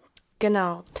ausgelöst.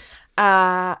 Genau.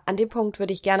 An dem Punkt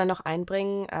würde ich gerne noch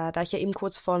einbringen, da ich ja eben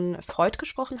kurz von Freud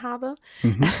gesprochen habe,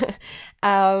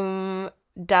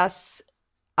 dass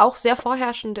auch sehr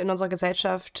vorherrschend in unserer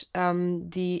Gesellschaft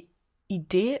die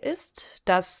Idee ist,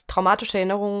 dass traumatische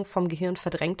Erinnerungen vom Gehirn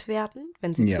verdrängt werden,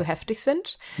 wenn sie zu heftig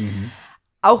sind.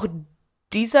 Auch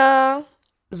dieser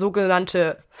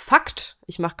sogenannte Fakt,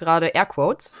 ich mache gerade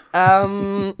Airquotes,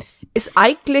 ist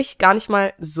eigentlich gar nicht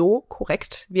mal so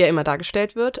korrekt, wie er immer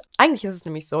dargestellt wird. Eigentlich ist es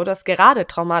nämlich so, dass gerade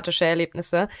traumatische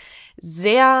Erlebnisse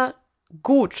sehr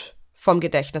gut vom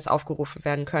Gedächtnis aufgerufen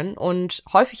werden können und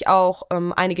häufig auch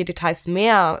einige Details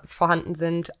mehr vorhanden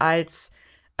sind als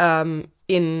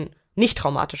in nicht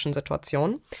traumatischen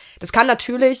Situationen. Das kann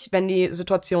natürlich, wenn die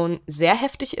Situation sehr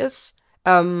heftig ist,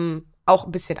 auch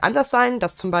ein bisschen anders sein,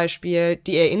 dass zum Beispiel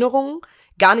die Erinnerung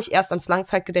gar nicht erst ans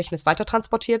Langzeitgedächtnis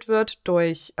weitertransportiert wird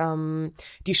durch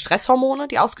die Stresshormone,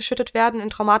 die ausgeschüttet werden in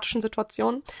traumatischen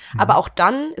Situationen. Aber auch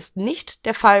dann ist nicht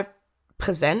der Fall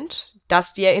präsent,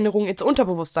 dass die Erinnerungen ins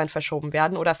Unterbewusstsein verschoben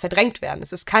werden oder verdrängt werden.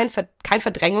 Es ist kein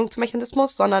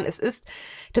Verdrängungsmechanismus, sondern es ist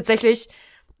tatsächlich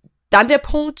dann der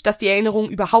Punkt, dass die Erinnerungen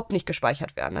überhaupt nicht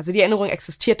gespeichert werden. Also die Erinnerung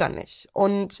existiert dann nicht.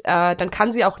 Und dann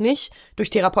kann sie auch nicht durch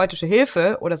therapeutische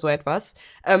Hilfe oder so etwas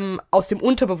aus dem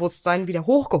Unterbewusstsein wieder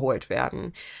hochgeholt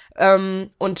werden.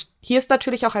 Und hier ist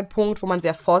natürlich auch ein Punkt, wo man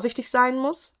sehr vorsichtig sein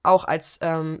muss, auch als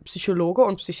Psychologe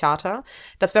und Psychiater,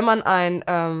 dass wenn man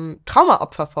ein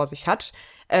Traumaopfer vor sich hat,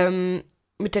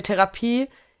 mit der Therapie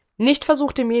nicht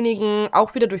versucht, demjenigen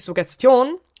auch wieder durch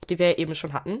Suggestion, die wir ja eben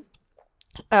schon hatten,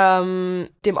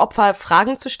 dem Opfer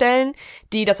Fragen zu stellen,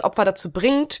 die das Opfer dazu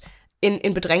bringt,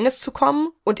 in Bedrängnis zu kommen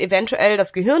und eventuell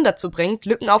das Gehirn dazu bringt,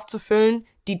 Lücken aufzufüllen,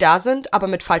 die da sind, aber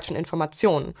mit falschen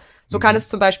Informationen. So kann es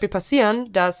zum Beispiel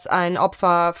passieren, dass ein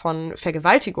Opfer von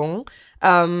Vergewaltigung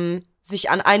sich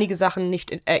an einige Sachen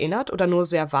nicht erinnert oder nur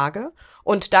sehr vage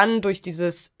und dann durch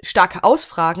dieses starke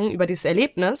Ausfragen über dieses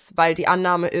Erlebnis, weil die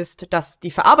Annahme ist, dass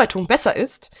die Verarbeitung besser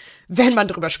ist, wenn man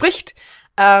darüber spricht,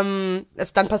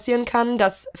 es dann passieren kann,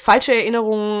 dass falsche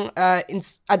Erinnerungen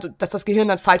dass das Gehirn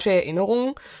dann falsche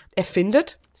Erinnerungen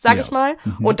erfindet, sag ich mal,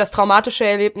 und das traumatische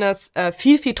Erlebnis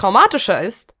viel, viel traumatischer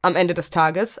ist am Ende des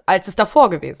Tages, als es davor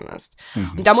gewesen ist.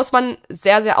 Und da muss man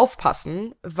sehr, sehr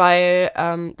aufpassen, weil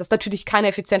das natürlich keine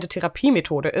effiziente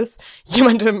Therapiemethode ist,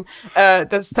 jemandem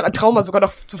das Trauma sogar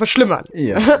noch zu verschlimmern.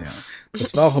 Ja.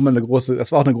 Das war auch immer eine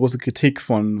große Kritik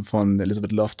von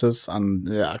Elizabeth Loftus an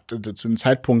zu dem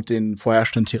Zeitpunkt den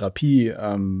vorherrschenden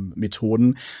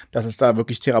Therapie-Methoden, dass es da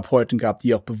wirklich Therapeuten gab,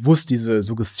 die auch bewusst diese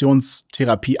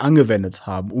Suggestionstherapie angewendet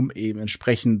haben, um eben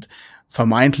entsprechend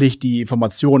vermeintlich die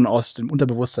Informationen aus dem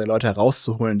Unterbewusstsein der Leute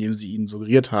herauszuholen, indem sie ihnen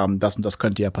suggeriert haben, das und das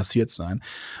könnte ja passiert sein.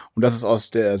 Und das ist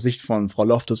aus der Sicht von Frau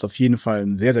Loftus auf jeden Fall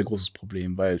ein sehr, sehr großes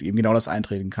Problem, weil eben genau das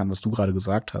eintreten kann, was du gerade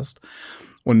gesagt hast.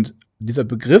 Und dieser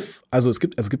Begriff, es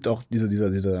gibt auch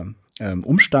dieser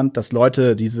Umstand, dass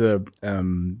Leute diese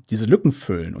Lücken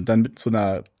füllen und dann mit so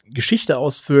einer Geschichte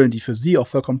ausfüllen, die für sie auch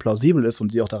vollkommen plausibel ist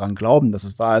und sie auch daran glauben, dass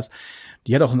es wahr ist.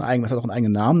 Das hat auch einen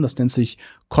eigenen Namen, das nennt sich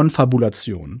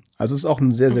Konfabulation. Also es ist auch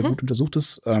ein sehr, sehr gut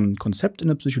untersuchtes Konzept in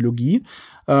der Psychologie.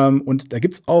 Und da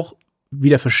gibt's auch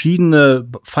wieder verschiedene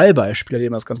Fallbeispiele, die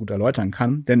man das ganz gut erläutern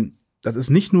kann. Denn das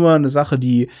ist nicht nur eine Sache,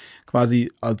 die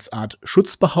quasi als Art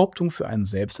Schutzbehauptung für einen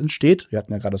selbst entsteht. Wir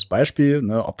hatten ja gerade das Beispiel,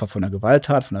 Opfer von einer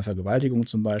Gewalttat, von einer Vergewaltigung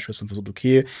zum Beispiel, dass man versucht,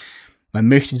 okay, man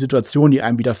möchte die Situation, die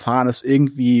einem widerfahren ist,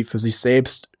 irgendwie für sich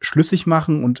selbst schlüssig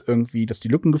machen und irgendwie, dass die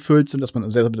Lücken gefüllt sind, dass man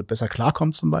selber besser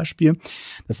klarkommt zum Beispiel.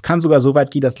 Das kann sogar so weit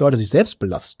gehen, dass Leute sich selbst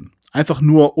belasten. Einfach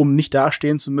nur, um nicht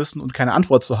dastehen zu müssen und keine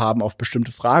Antwort zu haben auf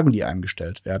bestimmte Fragen, die einem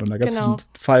gestellt werden. Und da gibt es einen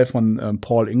Fall von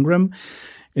Paul Ingram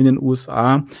in den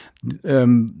USA,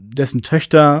 dessen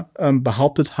Töchter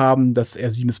behauptet haben, dass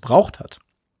er sie missbraucht hat.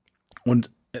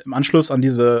 Und im Anschluss an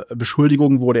diese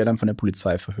Beschuldigung wurde er dann von der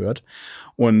Polizei verhört.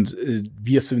 Und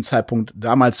wie es zu dem Zeitpunkt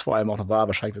damals vor allem auch noch war,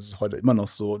 wahrscheinlich ist es heute immer noch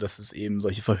so, dass es eben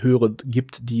solche Verhöre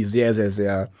gibt, die sehr, sehr,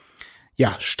 sehr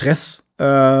Stress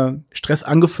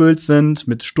angefüllt sind,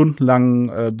 mit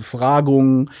stundenlangen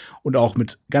Befragungen und auch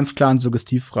mit ganz klaren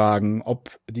Suggestivfragen,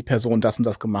 ob die Person das und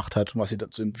das gemacht hat und was sie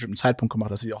zu einem bestimmten Zeitpunkt gemacht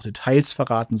hat, dass sie auch Details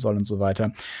verraten soll und so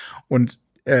weiter. Und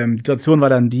die Situation war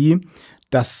dann die,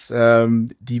 dass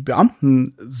die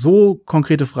Beamten so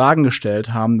konkrete Fragen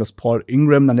gestellt haben, dass Paul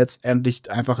Ingram dann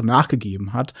letztendlich einfach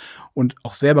nachgegeben hat und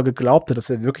auch selber geglaubt hat, dass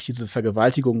er wirklich diese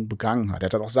Vergewaltigung begangen hat. Er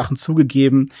hat dann auch Sachen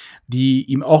zugegeben, die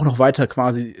ihm auch noch weiter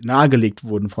quasi nahegelegt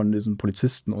wurden von diesem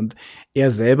Polizisten. Und er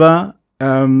selber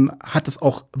hat es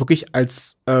auch wirklich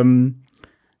als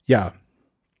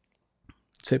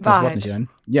fällt mir das Wort nicht ein.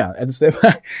 Ja, er hat es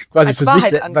selber quasi als für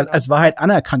sich als Wahrheit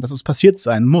anerkannt, dass es passiert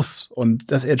sein muss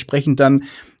und dass er entsprechend dann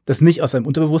das nicht aus seinem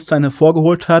Unterbewusstsein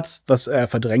hervorgeholt hat, was er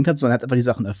verdrängt hat, sondern er hat einfach die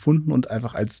Sachen erfunden und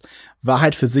einfach als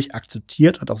Wahrheit für sich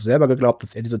akzeptiert, hat auch selber geglaubt,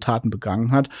 dass er diese Taten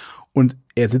begangen hat und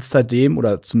er sitzt seitdem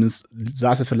oder zumindest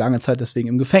saß er für lange Zeit deswegen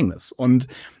im Gefängnis. Und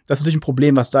das ist natürlich ein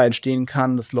Problem, was da entstehen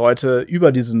kann, dass Leute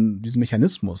über diesen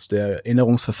Mechanismus der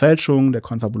Erinnerungsverfälschung, der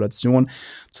Konfabulation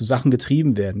zu Sachen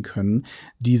getrieben werden können,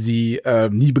 die sie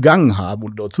nie begangen haben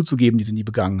oder zuzugeben, die sie nie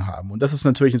begangen haben. Und das ist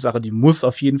natürlich eine Sache, die muss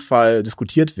auf jeden Fall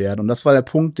diskutiert werden. Und das war der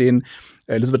Punkt, den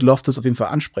Elizabeth Loftus auf jeden Fall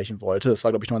ansprechen wollte. Das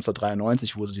war, glaube ich,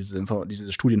 1993, wo sie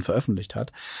diese Studien veröffentlicht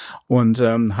hat. Und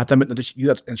hat damit natürlich, wie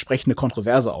gesagt, entsprechende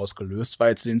Kontroverse ausgelöst,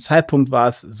 weil zu dem Zeitpunkt war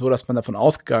es so, dass man davon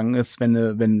ausgegangen ist,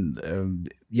 wenn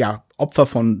Opfer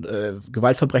von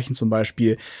Gewaltverbrechen zum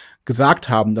Beispiel gesagt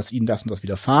haben, dass ihnen das und das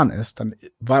widerfahren ist, dann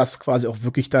war das quasi auch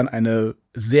wirklich dann eine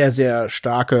sehr, sehr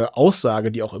starke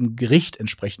Aussage, die auch im Gericht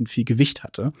entsprechend viel Gewicht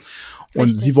hatte. Und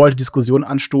sie wollte Diskussionen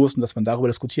anstoßen, dass man darüber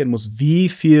diskutieren muss, wie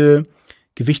viel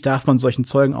Gewicht darf man solchen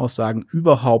Zeugenaussagen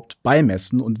überhaupt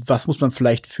beimessen und was muss man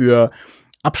vielleicht für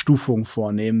Abstufungen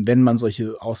vornehmen, wenn man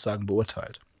solche Aussagen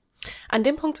beurteilt. An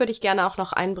dem Punkt würde ich gerne auch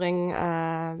noch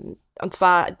einbringen, und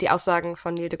zwar die Aussagen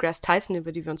von Neil deGrasse Tyson,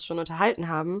 über die wir uns schon unterhalten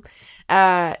haben.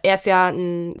 Er ist ja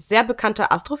ein sehr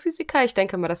bekannter Astrophysiker. Ich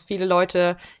denke mal, dass viele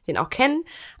Leute den auch kennen.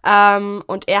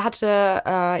 Und er hatte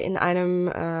in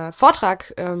einem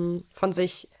Vortrag von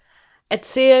sich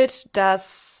erzählt,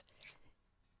 dass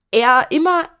er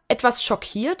immer etwas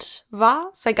schockiert war,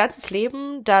 sein ganzes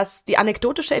Leben, dass die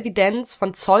anekdotische Evidenz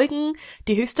von Zeugen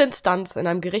die höchste Instanz in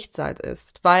einem Gerichtssaal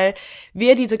ist, weil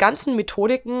wir diese ganzen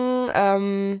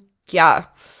Methodiken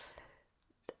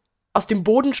aus dem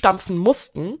Boden stampfen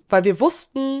mussten, weil wir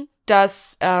wussten,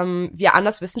 dass wir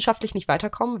anders wissenschaftlich nicht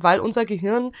weiterkommen, weil unser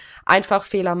Gehirn einfach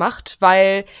Fehler macht,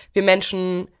 weil wir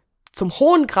Menschen zum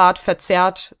hohen Grad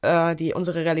verzerrt, die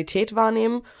unsere Realität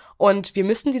wahrnehmen. Und wir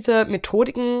müssen diese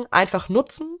Methodiken einfach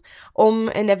nutzen, um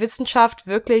in der Wissenschaft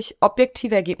wirklich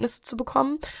objektive Ergebnisse zu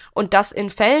bekommen. Und das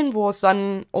in Fällen, wo es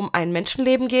dann um ein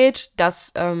Menschenleben geht,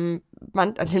 das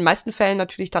man in den meisten Fällen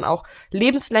natürlich dann auch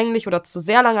lebenslänglich oder zu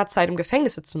sehr langer Zeit im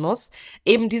Gefängnis sitzen muss,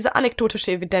 eben diese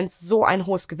anekdotische Evidenz so ein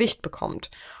hohes Gewicht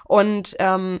bekommt. Und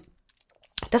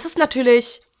das ist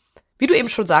natürlich, wie du eben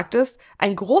schon sagtest,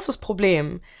 ein großes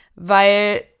Problem,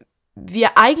 weil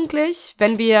wir eigentlich,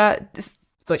 wenn wir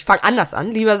so, ich fange anders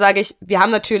an. Lieber sage ich, wir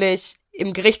haben natürlich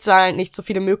im Gerichtssaal nicht so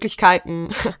viele Möglichkeiten,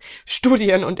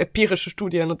 Studien und empirische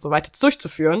Studien und so weiter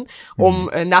durchzuführen, um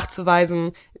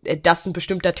nachzuweisen, dass ein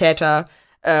bestimmter Täter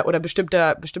oder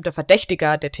bestimmter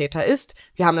Verdächtiger der Täter ist.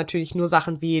 Wir haben natürlich nur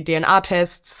Sachen wie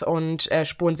DNA-Tests und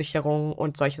Spurensicherung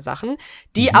und solche Sachen,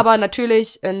 die aber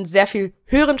natürlich einen sehr viel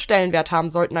höheren Stellenwert haben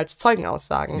sollten als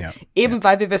Zeugenaussagen. Ja. Eben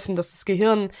weil wir wissen, dass das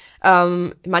Gehirn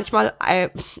manchmal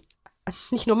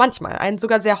nicht nur manchmal,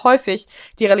 sogar sehr häufig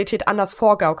die Realität anders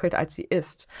vorgaukelt, als sie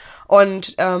ist.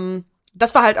 Und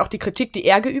das war halt auch die Kritik, die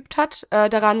er geübt hat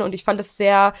daran. Und ich fand es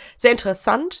sehr, sehr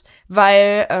interessant,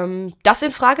 weil das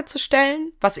in Frage zu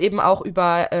stellen, was eben auch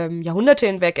über Jahrhunderte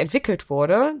hinweg entwickelt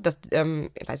wurde, das,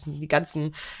 ich weiß nicht, die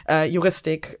ganzen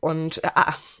Juristik und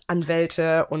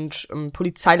Anwälte und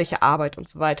polizeiliche Arbeit und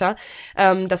so weiter,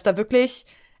 dass da wirklich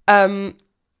eine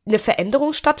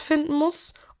Veränderung stattfinden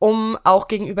muss, um auch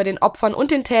gegenüber den Opfern und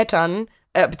den Tätern,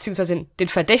 beziehungsweise den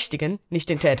Verdächtigen, nicht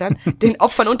den Tätern, den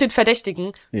Opfern und den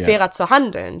Verdächtigen fairer zu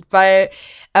handeln. Weil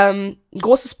ein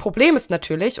großes Problem ist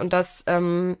natürlich, und das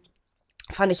fand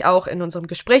ich auch in unserem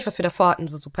Gespräch, was wir davor hatten,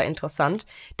 so super interessant,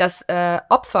 dass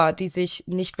Opfer, die sich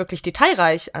nicht wirklich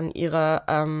detailreich an ihre,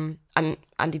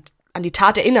 an die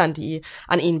Tat erinnern, die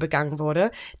an ihnen begangen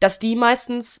wurde, dass die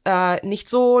meistens nicht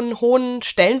so einen hohen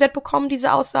Stellenwert bekommen,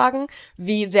 diese Aussagen,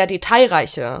 wie sehr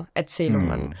detailreiche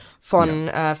Erzählungen von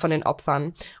den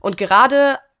Opfern. Und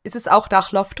gerade ist es auch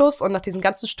nach Loftus und nach diesen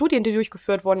ganzen Studien, die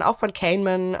durchgeführt wurden, auch von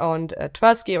Kahneman und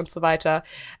Tversky und so weiter,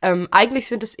 eigentlich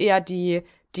sind es eher die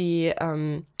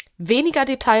weniger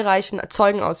detailreichen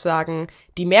Zeugenaussagen,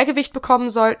 die mehr Gewicht bekommen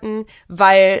sollten,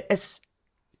 weil es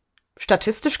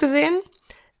statistisch gesehen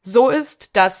so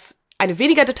ist, dass eine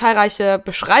weniger detailreiche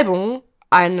Beschreibung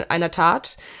einer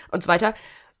Tat und so weiter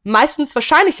meistens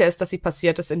wahrscheinlicher ist, dass sie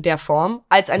passiert ist in der Form,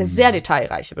 als eine sehr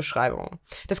detailreiche Beschreibung.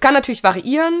 Das kann natürlich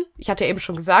variieren. Ich hatte ja eben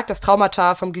schon gesagt, dass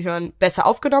Traumata vom Gehirn besser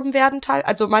aufgenommen werden,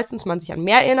 also meistens man sich an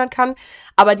mehr erinnern kann.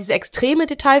 Aber diese extreme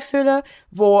Detailfülle,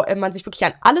 wo man sich wirklich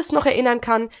an alles noch erinnern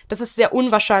kann, das ist sehr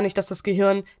unwahrscheinlich, dass das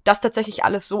Gehirn das tatsächlich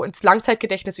alles so ins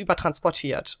Langzeitgedächtnis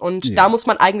übertransportiert. Und da muss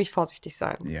man eigentlich vorsichtig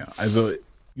sein. Ja, also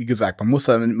wie gesagt, man muss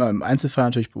da immer im Einzelfall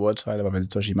natürlich beurteilen, aber wenn sich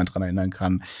zum Beispiel jemand dran erinnern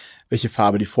kann, welche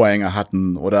Farbe die Vorhänge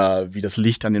hatten oder wie das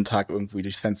Licht an dem Tag irgendwie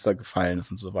durchs Fenster gefallen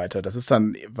ist und so weiter, das ist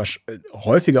dann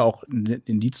häufiger auch ein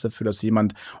Indiz dafür, dass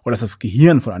jemand oder dass das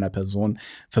Gehirn von einer Person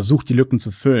versucht, die Lücken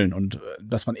zu füllen und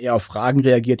dass man eher auf Fragen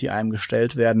reagiert, die einem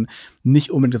gestellt werden, nicht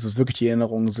unbedingt, dass es wirklich die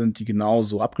Erinnerungen sind, die genau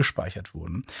so abgespeichert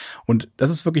wurden. Und das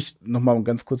ist wirklich, nochmal um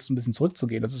ganz kurz ein bisschen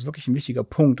zurückzugehen, das ist wirklich ein wichtiger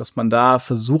Punkt, dass man da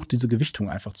versucht, diese Gewichtung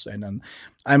einfach zu ändern.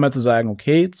 Einmal zu sagen,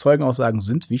 okay, Zeugenaussagen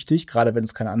sind wichtig, gerade wenn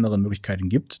es keine anderen Möglichkeiten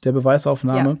gibt, der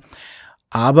Beweisaufnahme. Ja.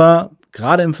 Aber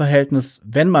gerade im Verhältnis,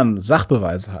 wenn man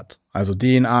Sachbeweise hat, also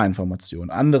DNA-Informationen,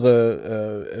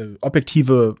 andere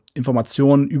objektive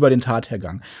Informationen über den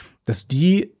Tathergang, dass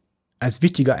die als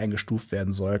wichtiger eingestuft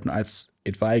werden sollten als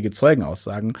etwaige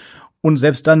Zeugenaussagen. Und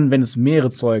selbst dann, wenn es mehrere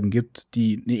Zeugen gibt,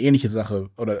 die eine ähnliche Sache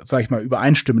oder, sag ich mal,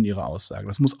 übereinstimmen ihre Aussagen.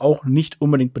 Das muss auch nicht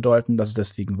unbedingt bedeuten, dass es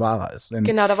deswegen wahrer ist. Denn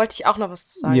genau, da wollte ich auch noch was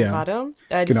zu sagen gerade.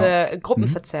 Diese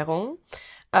Gruppenverzerrung.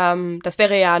 Das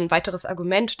wäre ja ein weiteres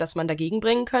Argument, das man dagegen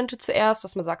bringen könnte zuerst,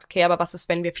 dass man sagt, okay, aber was ist,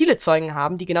 wenn wir viele Zeugen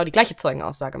haben, die genau die gleiche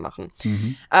Zeugenaussage machen?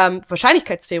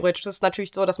 Wahrscheinlichkeitstheoretisch ist es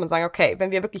natürlich so, dass man sagt, okay,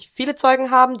 wenn wir wirklich viele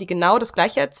Zeugen haben, die genau das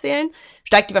Gleiche erzählen,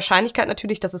 steigt die Wahrscheinlichkeit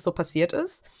natürlich, dass es so passiert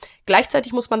ist.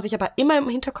 Gleichzeitig muss man sich aber immer im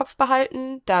Hinterkopf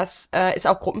behalten, dass es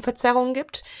auch Gruppenverzerrungen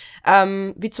gibt,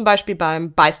 wie zum Beispiel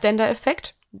beim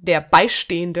Bystander-Effekt. Der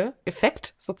beistehende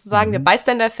Effekt sozusagen. Der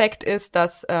Bystander-Effekt ist,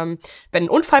 dass wenn ein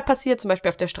Unfall passiert, zum Beispiel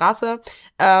auf der Straße,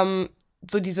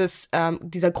 so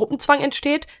dieser Gruppenzwang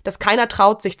entsteht, dass keiner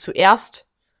traut, sich zuerst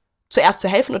zu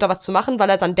helfen oder was zu machen, weil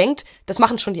er dann denkt, das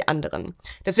machen schon die anderen.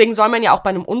 Deswegen soll man ja auch bei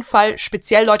einem Unfall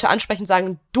speziell Leute ansprechen und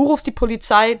sagen, du rufst die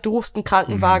Polizei, du rufst einen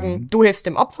Krankenwagen, du hilfst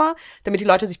dem Opfer, damit die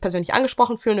Leute sich persönlich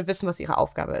angesprochen fühlen und wissen, was ihre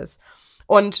Aufgabe ist.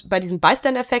 Und bei diesem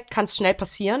Bystander-Effekt kann es schnell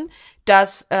passieren,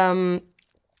 dass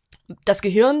das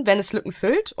Gehirn, wenn es Lücken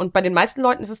füllt, und bei den meisten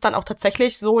Leuten ist es dann auch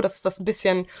tatsächlich so, dass das ein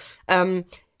bisschen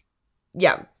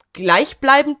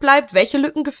gleichbleibend bleibt, welche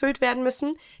Lücken gefüllt werden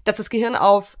müssen, dass das Gehirn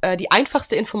auf die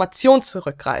einfachste Information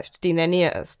zurückgreift, die in der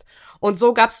Nähe ist. Und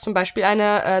so gab es zum Beispiel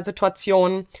eine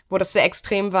Situation, wo das sehr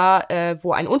extrem war,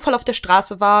 wo ein Unfall auf der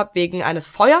Straße war wegen eines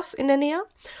Feuers in der Nähe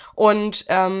und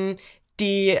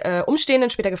die Umstehenden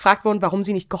später gefragt wurden, warum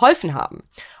sie nicht geholfen haben.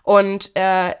 Und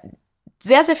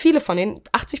sehr, sehr viele von denen,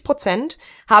 80%,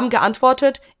 haben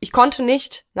geantwortet, ich konnte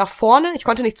nicht nach vorne, ich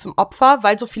konnte nicht zum Opfer,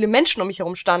 weil so viele Menschen um mich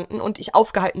herum standen und ich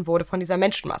aufgehalten wurde von dieser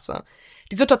Menschenmasse.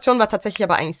 Die Situation war tatsächlich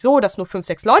aber eigentlich so, dass nur 5,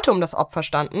 6 Leute um das Opfer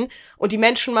standen und die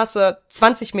Menschenmasse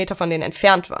 20 Meter von denen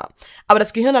entfernt war. Aber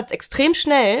das Gehirn hat extrem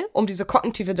schnell, um diese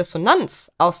kognitive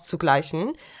Dissonanz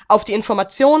auszugleichen, auf die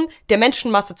Information der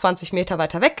Menschenmasse 20 Meter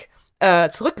weiter weg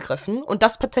zurückgegriffen und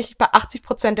das tatsächlich bei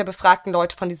 80% der befragten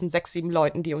Leute von diesen 6, 7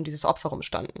 Leuten, die um dieses Opfer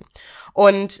rumstanden.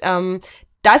 Und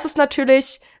da ist es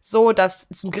natürlich so, dass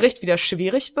es im Gericht wieder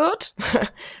schwierig wird,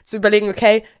 zu überlegen,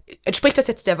 okay, entspricht das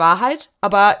jetzt der Wahrheit?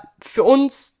 Aber für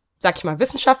uns, sag ich mal,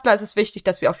 Wissenschaftler ist es wichtig,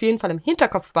 dass wir auf jeden Fall im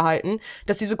Hinterkopf behalten,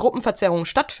 dass diese Gruppenverzerrungen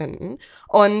stattfinden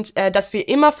und dass wir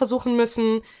immer versuchen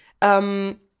müssen,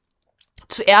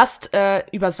 zuerst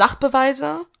über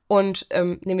Sachbeweise und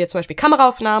nehmen wir zum Beispiel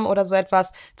Kameraaufnahmen oder so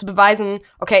etwas, zu beweisen,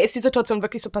 okay, ist die Situation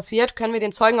wirklich so passiert? Können wir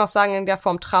den Zeugenaussagen in der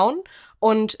Form trauen?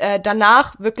 Und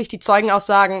danach wirklich die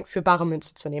Zeugenaussagen für bare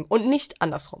Münze zu nehmen und nicht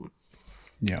andersrum.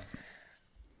 Ja.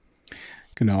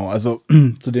 Genau, also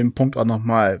zu dem Punkt auch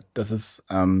nochmal, dass es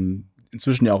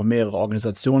inzwischen ja auch mehrere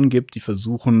Organisationen gibt, die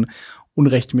versuchen,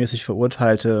 unrechtmäßig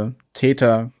verurteilte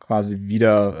Täter quasi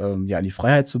wieder in die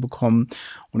Freiheit zu bekommen.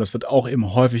 Und das wird auch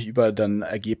eben häufig über dann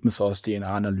Ergebnisse aus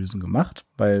DNA-Analysen gemacht,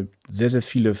 weil sehr, sehr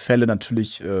viele Fälle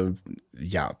natürlich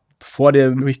vor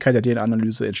der Möglichkeit der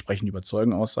DNA-Analyse entsprechend über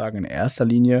Zeugenaussagen in erster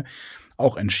Linie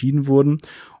auch entschieden wurden.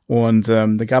 Und da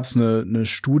gab es eine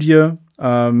Studie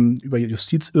über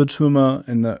Justizirrtümer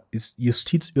in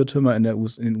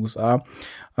den USA,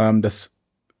 dass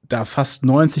da fast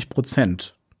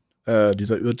 90%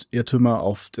 dieser Irrtümer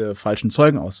auf falschen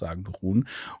Zeugenaussagen beruhen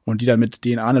und die dann mit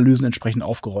DNA-Analysen entsprechend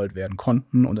aufgerollt werden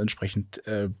konnten und entsprechend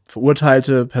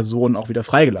verurteilte Personen auch wieder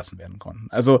freigelassen werden konnten.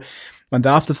 Also man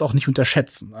darf das auch nicht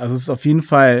unterschätzen. Also es ist auf jeden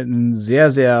Fall ein sehr,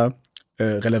 sehr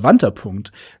relevanter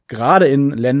Punkt, gerade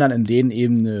in Ländern, in denen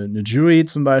eben eine Jury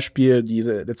zum Beispiel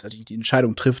letztendlich die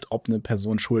Entscheidung trifft, ob eine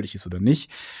Person schuldig ist oder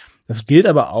nicht. Das gilt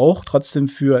aber auch trotzdem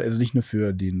also nicht nur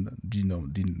für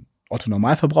den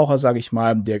Otto-Normalverbraucher, sage ich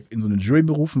mal, der in so eine Jury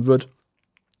berufen wird,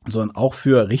 sondern auch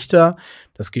für Richter,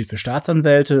 das gilt für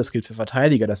Staatsanwälte, das gilt für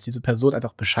Verteidiger, dass diese Personen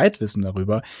einfach Bescheid wissen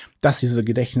darüber, dass diese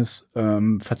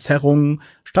Gedächtnisverzerrungen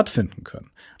stattfinden können.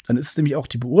 Dann ist nämlich auch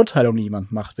die Beurteilung, die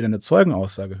jemand macht, wenn er eine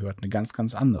Zeugenaussage hört, eine ganz,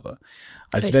 ganz andere.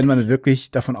 Als Richtig. wenn man wirklich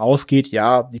davon ausgeht,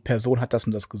 ja, die Person hat das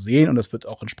und das gesehen und das wird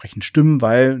auch entsprechend stimmen,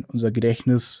 weil unser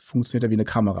Gedächtnis funktioniert ja wie eine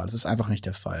Kamera. Das ist einfach nicht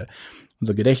der Fall.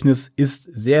 Unser Gedächtnis ist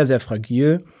sehr, sehr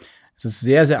fragil. Es ist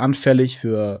sehr, sehr anfällig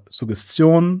für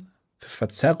Suggestionen, für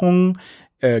Verzerrungen.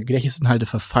 Gedächtnisinhalte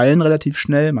verfallen relativ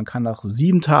schnell. Man kann nach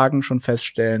 7 Tagen schon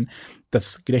feststellen,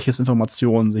 dass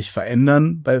Gedächtnisinformationen sich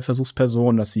verändern bei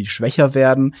Versuchspersonen, dass sie schwächer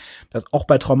werden, dass auch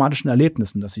bei traumatischen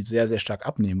Erlebnissen, dass sie sehr, sehr stark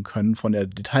abnehmen können von der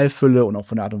Detailfülle und auch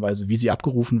von der Art und Weise, wie sie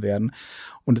abgerufen werden.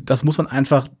 Und das muss man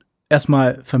einfach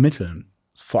erstmal vermitteln.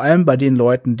 Vor allem bei den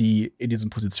Leuten, die in diesen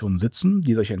Positionen sitzen,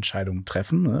 die solche Entscheidungen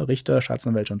treffen, ne? Richter,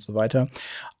 Staatsanwälte und so weiter.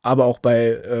 Aber auch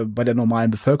bei der normalen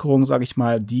Bevölkerung, sage ich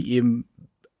mal, die eben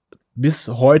bis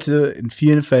heute in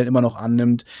vielen Fällen immer noch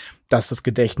annimmt, dass das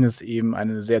Gedächtnis eben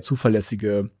eine sehr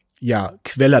zuverlässige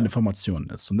Quelle an Informationen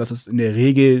ist. Und das ist in der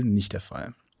Regel nicht der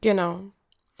Fall. Genau.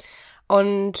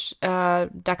 Und da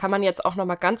kann man jetzt auch noch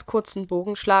mal ganz kurz einen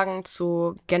Bogen schlagen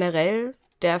zu generell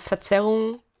der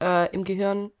Verzerrung im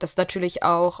Gehirn. Das ist natürlich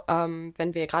auch,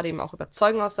 wenn wir gerade eben auch über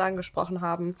Zeugenaussagen gesprochen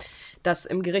haben, dass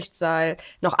im Gerichtssaal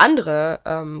noch andere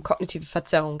kognitive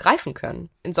Verzerrungen greifen können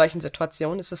in solchen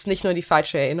Situationen. Es ist nicht nur die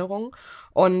falsche Erinnerung.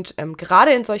 Und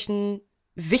gerade in solchen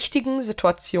wichtigen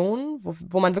Situationen,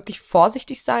 wo man wirklich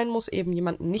vorsichtig sein muss, eben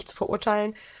jemanden nicht zu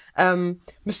verurteilen,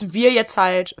 müssen wir jetzt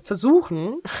halt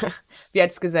versuchen, wir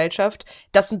als Gesellschaft,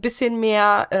 das ein bisschen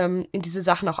mehr in diese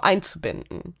Sachen auch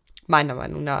einzubinden, meiner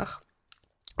Meinung nach.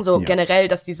 Generell,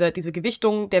 dass diese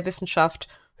Gewichtung der Wissenschaft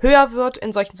höher wird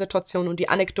in solchen Situationen und die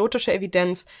anekdotische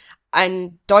Evidenz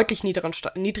einen deutlich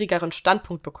niedrigeren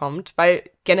Standpunkt bekommt, weil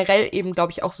generell eben,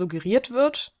 glaube ich, auch suggeriert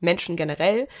wird, Menschen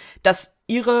generell, dass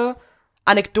ihre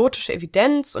anekdotische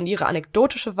Evidenz und ihre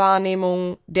anekdotische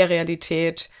Wahrnehmung der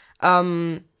Realität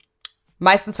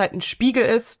meistens halt ein Spiegel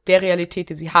ist der Realität,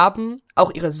 die sie haben,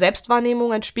 auch ihre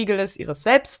Selbstwahrnehmung ein Spiegel ist ihres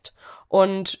Selbst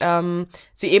und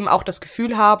sie eben auch das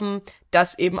Gefühl haben,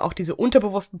 dass eben auch diese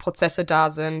unterbewussten Prozesse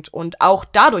da sind und auch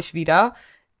dadurch wieder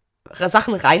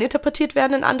Sachen reininterpretiert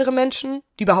werden in andere Menschen,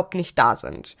 die überhaupt nicht da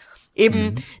sind.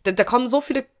 Eben, da kommen so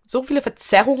viele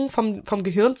Verzerrungen vom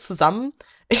Gehirn zusammen.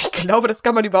 Ich glaube, das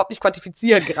kann man überhaupt nicht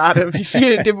quantifizieren gerade, wie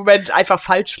viel in dem Moment einfach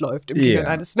falsch läuft im Gehirn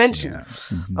eines Menschen. Yeah.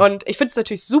 Und ich finde es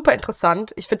natürlich super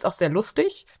interessant. Ich finde es auch sehr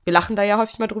lustig. Wir lachen da ja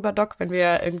häufig mal drüber, Doc, wenn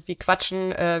wir irgendwie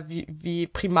quatschen, wie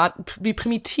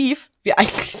primitiv wir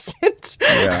eigentlich sind.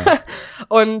 Ja.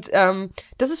 Und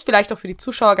das ist vielleicht auch für die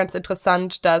Zuschauer ganz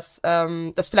interessant, dass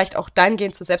das vielleicht auch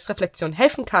dahingehend zur Selbstreflexion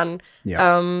helfen kann,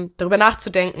 darüber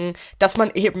nachzudenken, dass man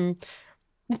eben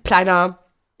ein kleiner,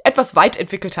 etwas weit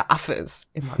entwickelter Affe ist,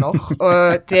 immer noch,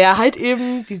 der halt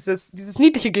eben dieses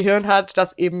niedliche Gehirn hat,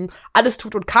 das eben alles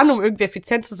tut und kann, um irgendwie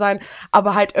effizient zu sein,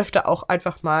 aber halt öfter auch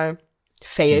einfach mal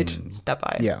failt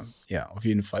dabei. Ja, auf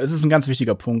jeden Fall. Es ist ein ganz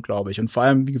wichtiger Punkt, glaube ich. Und vor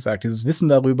allem, wie gesagt, dieses Wissen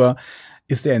darüber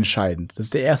ist sehr entscheidend. Das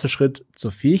ist der erste Schritt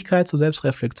zur Fähigkeit, zur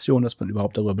Selbstreflexion, dass man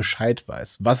überhaupt darüber Bescheid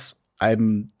weiß, was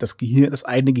einem das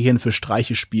eigene Gehirn für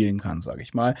Streiche spielen kann, sage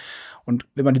ich mal. Und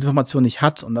wenn man diese Information nicht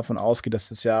hat und davon ausgeht,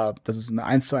 dass es eine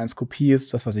 1:1 Kopie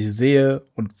ist, das, was ich sehe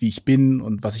und wie ich bin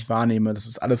und was ich wahrnehme, das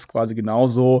ist alles quasi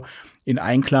genauso in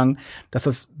Einklang, dass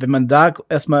das, wenn man da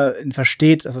erstmal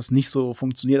versteht, dass es nicht so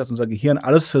funktioniert, dass unser Gehirn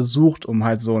alles versucht, um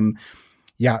halt so ein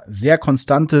sehr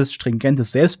konstantes,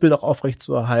 stringentes Selbstbild auch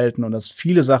aufrechtzuerhalten und dass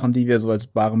viele Sachen, die wir so als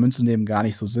bare Münze nehmen, gar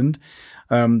nicht so sind.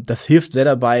 Das hilft sehr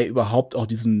dabei, überhaupt auch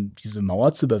diese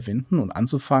Mauer zu überwinden und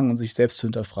anzufangen und sich selbst zu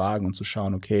hinterfragen und zu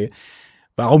schauen, okay,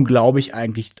 warum glaube ich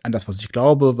eigentlich an das, was ich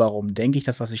glaube? Warum denke ich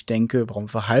das, was ich denke? Warum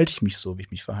verhalte ich mich so, wie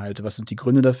ich mich verhalte? Was sind die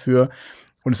Gründe dafür?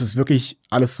 Und ist es wirklich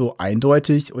alles so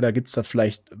eindeutig oder gibt es da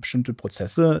vielleicht bestimmte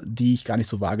Prozesse, die ich gar nicht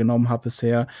so wahrgenommen habe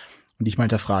bisher und die ich mal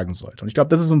hinterfragen sollte? Und ich glaube,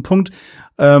 das ist so ein Punkt,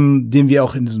 den wir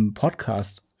auch in diesem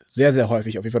Podcast sehr, sehr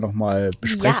häufig auf jeden Fall noch mal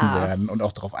besprechen werden und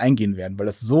auch darauf eingehen werden, weil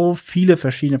das so viele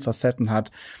verschiedene Facetten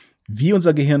hat, wie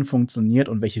unser Gehirn funktioniert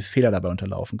und welche Fehler dabei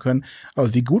unterlaufen können.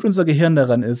 Aber wie gut unser Gehirn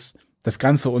daran ist, das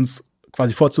Ganze uns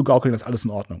quasi vorzugaukeln, dass alles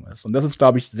in Ordnung ist. Und das ist,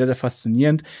 glaube ich, sehr, sehr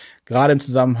faszinierend, gerade im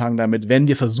Zusammenhang damit, wenn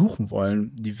wir versuchen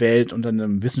wollen, die Welt unter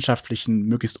einem wissenschaftlichen,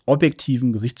 möglichst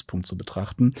objektiven Gesichtspunkt zu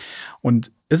betrachten.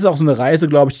 Und es ist auch so eine Reise,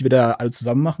 glaube ich, die wir da alle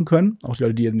zusammen machen können, auch die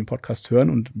Leute, die den Podcast hören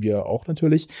und wir auch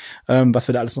natürlich, was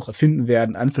wir da alles noch erfinden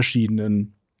werden an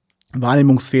verschiedenen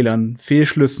Wahrnehmungsfehlern,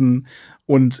 Fehlschlüssen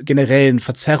und generellen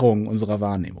Verzerrungen unserer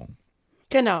Wahrnehmung.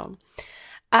 Genau.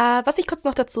 Was ich kurz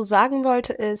noch dazu sagen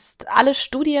wollte, ist, alle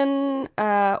Studien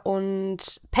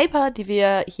und Paper, die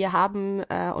wir hier haben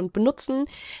und benutzen,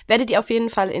 werdet ihr auf jeden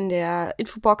Fall in der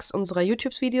Infobox unserer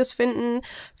YouTube-Videos finden.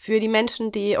 Für die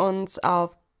Menschen, die uns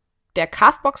auf der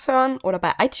Castbox hören oder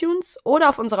bei iTunes oder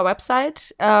auf unserer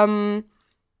Website,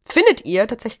 findet ihr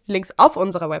tatsächlich die Links auf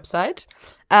unserer Website,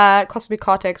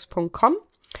 cosmiccortex.com.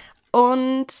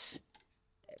 Und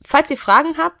falls ihr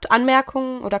Fragen habt,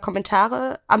 Anmerkungen oder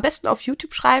Kommentare, am besten auf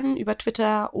YouTube schreiben, über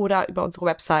Twitter oder über unsere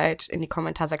Website in die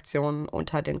Kommentarsektion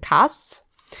unter den Casts.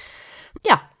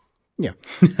 Ja.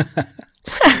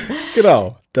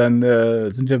 Genau, dann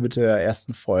sind wir mit der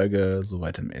ersten Folge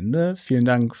soweit am Ende. Vielen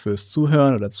Dank fürs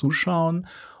Zuhören oder Zuschauen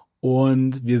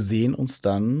und wir sehen uns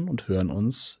dann und hören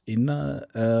uns in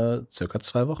circa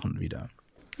 2 Wochen wieder.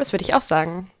 Das würde ich auch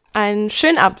sagen. Einen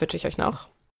schönen Abend wünsche ich euch noch.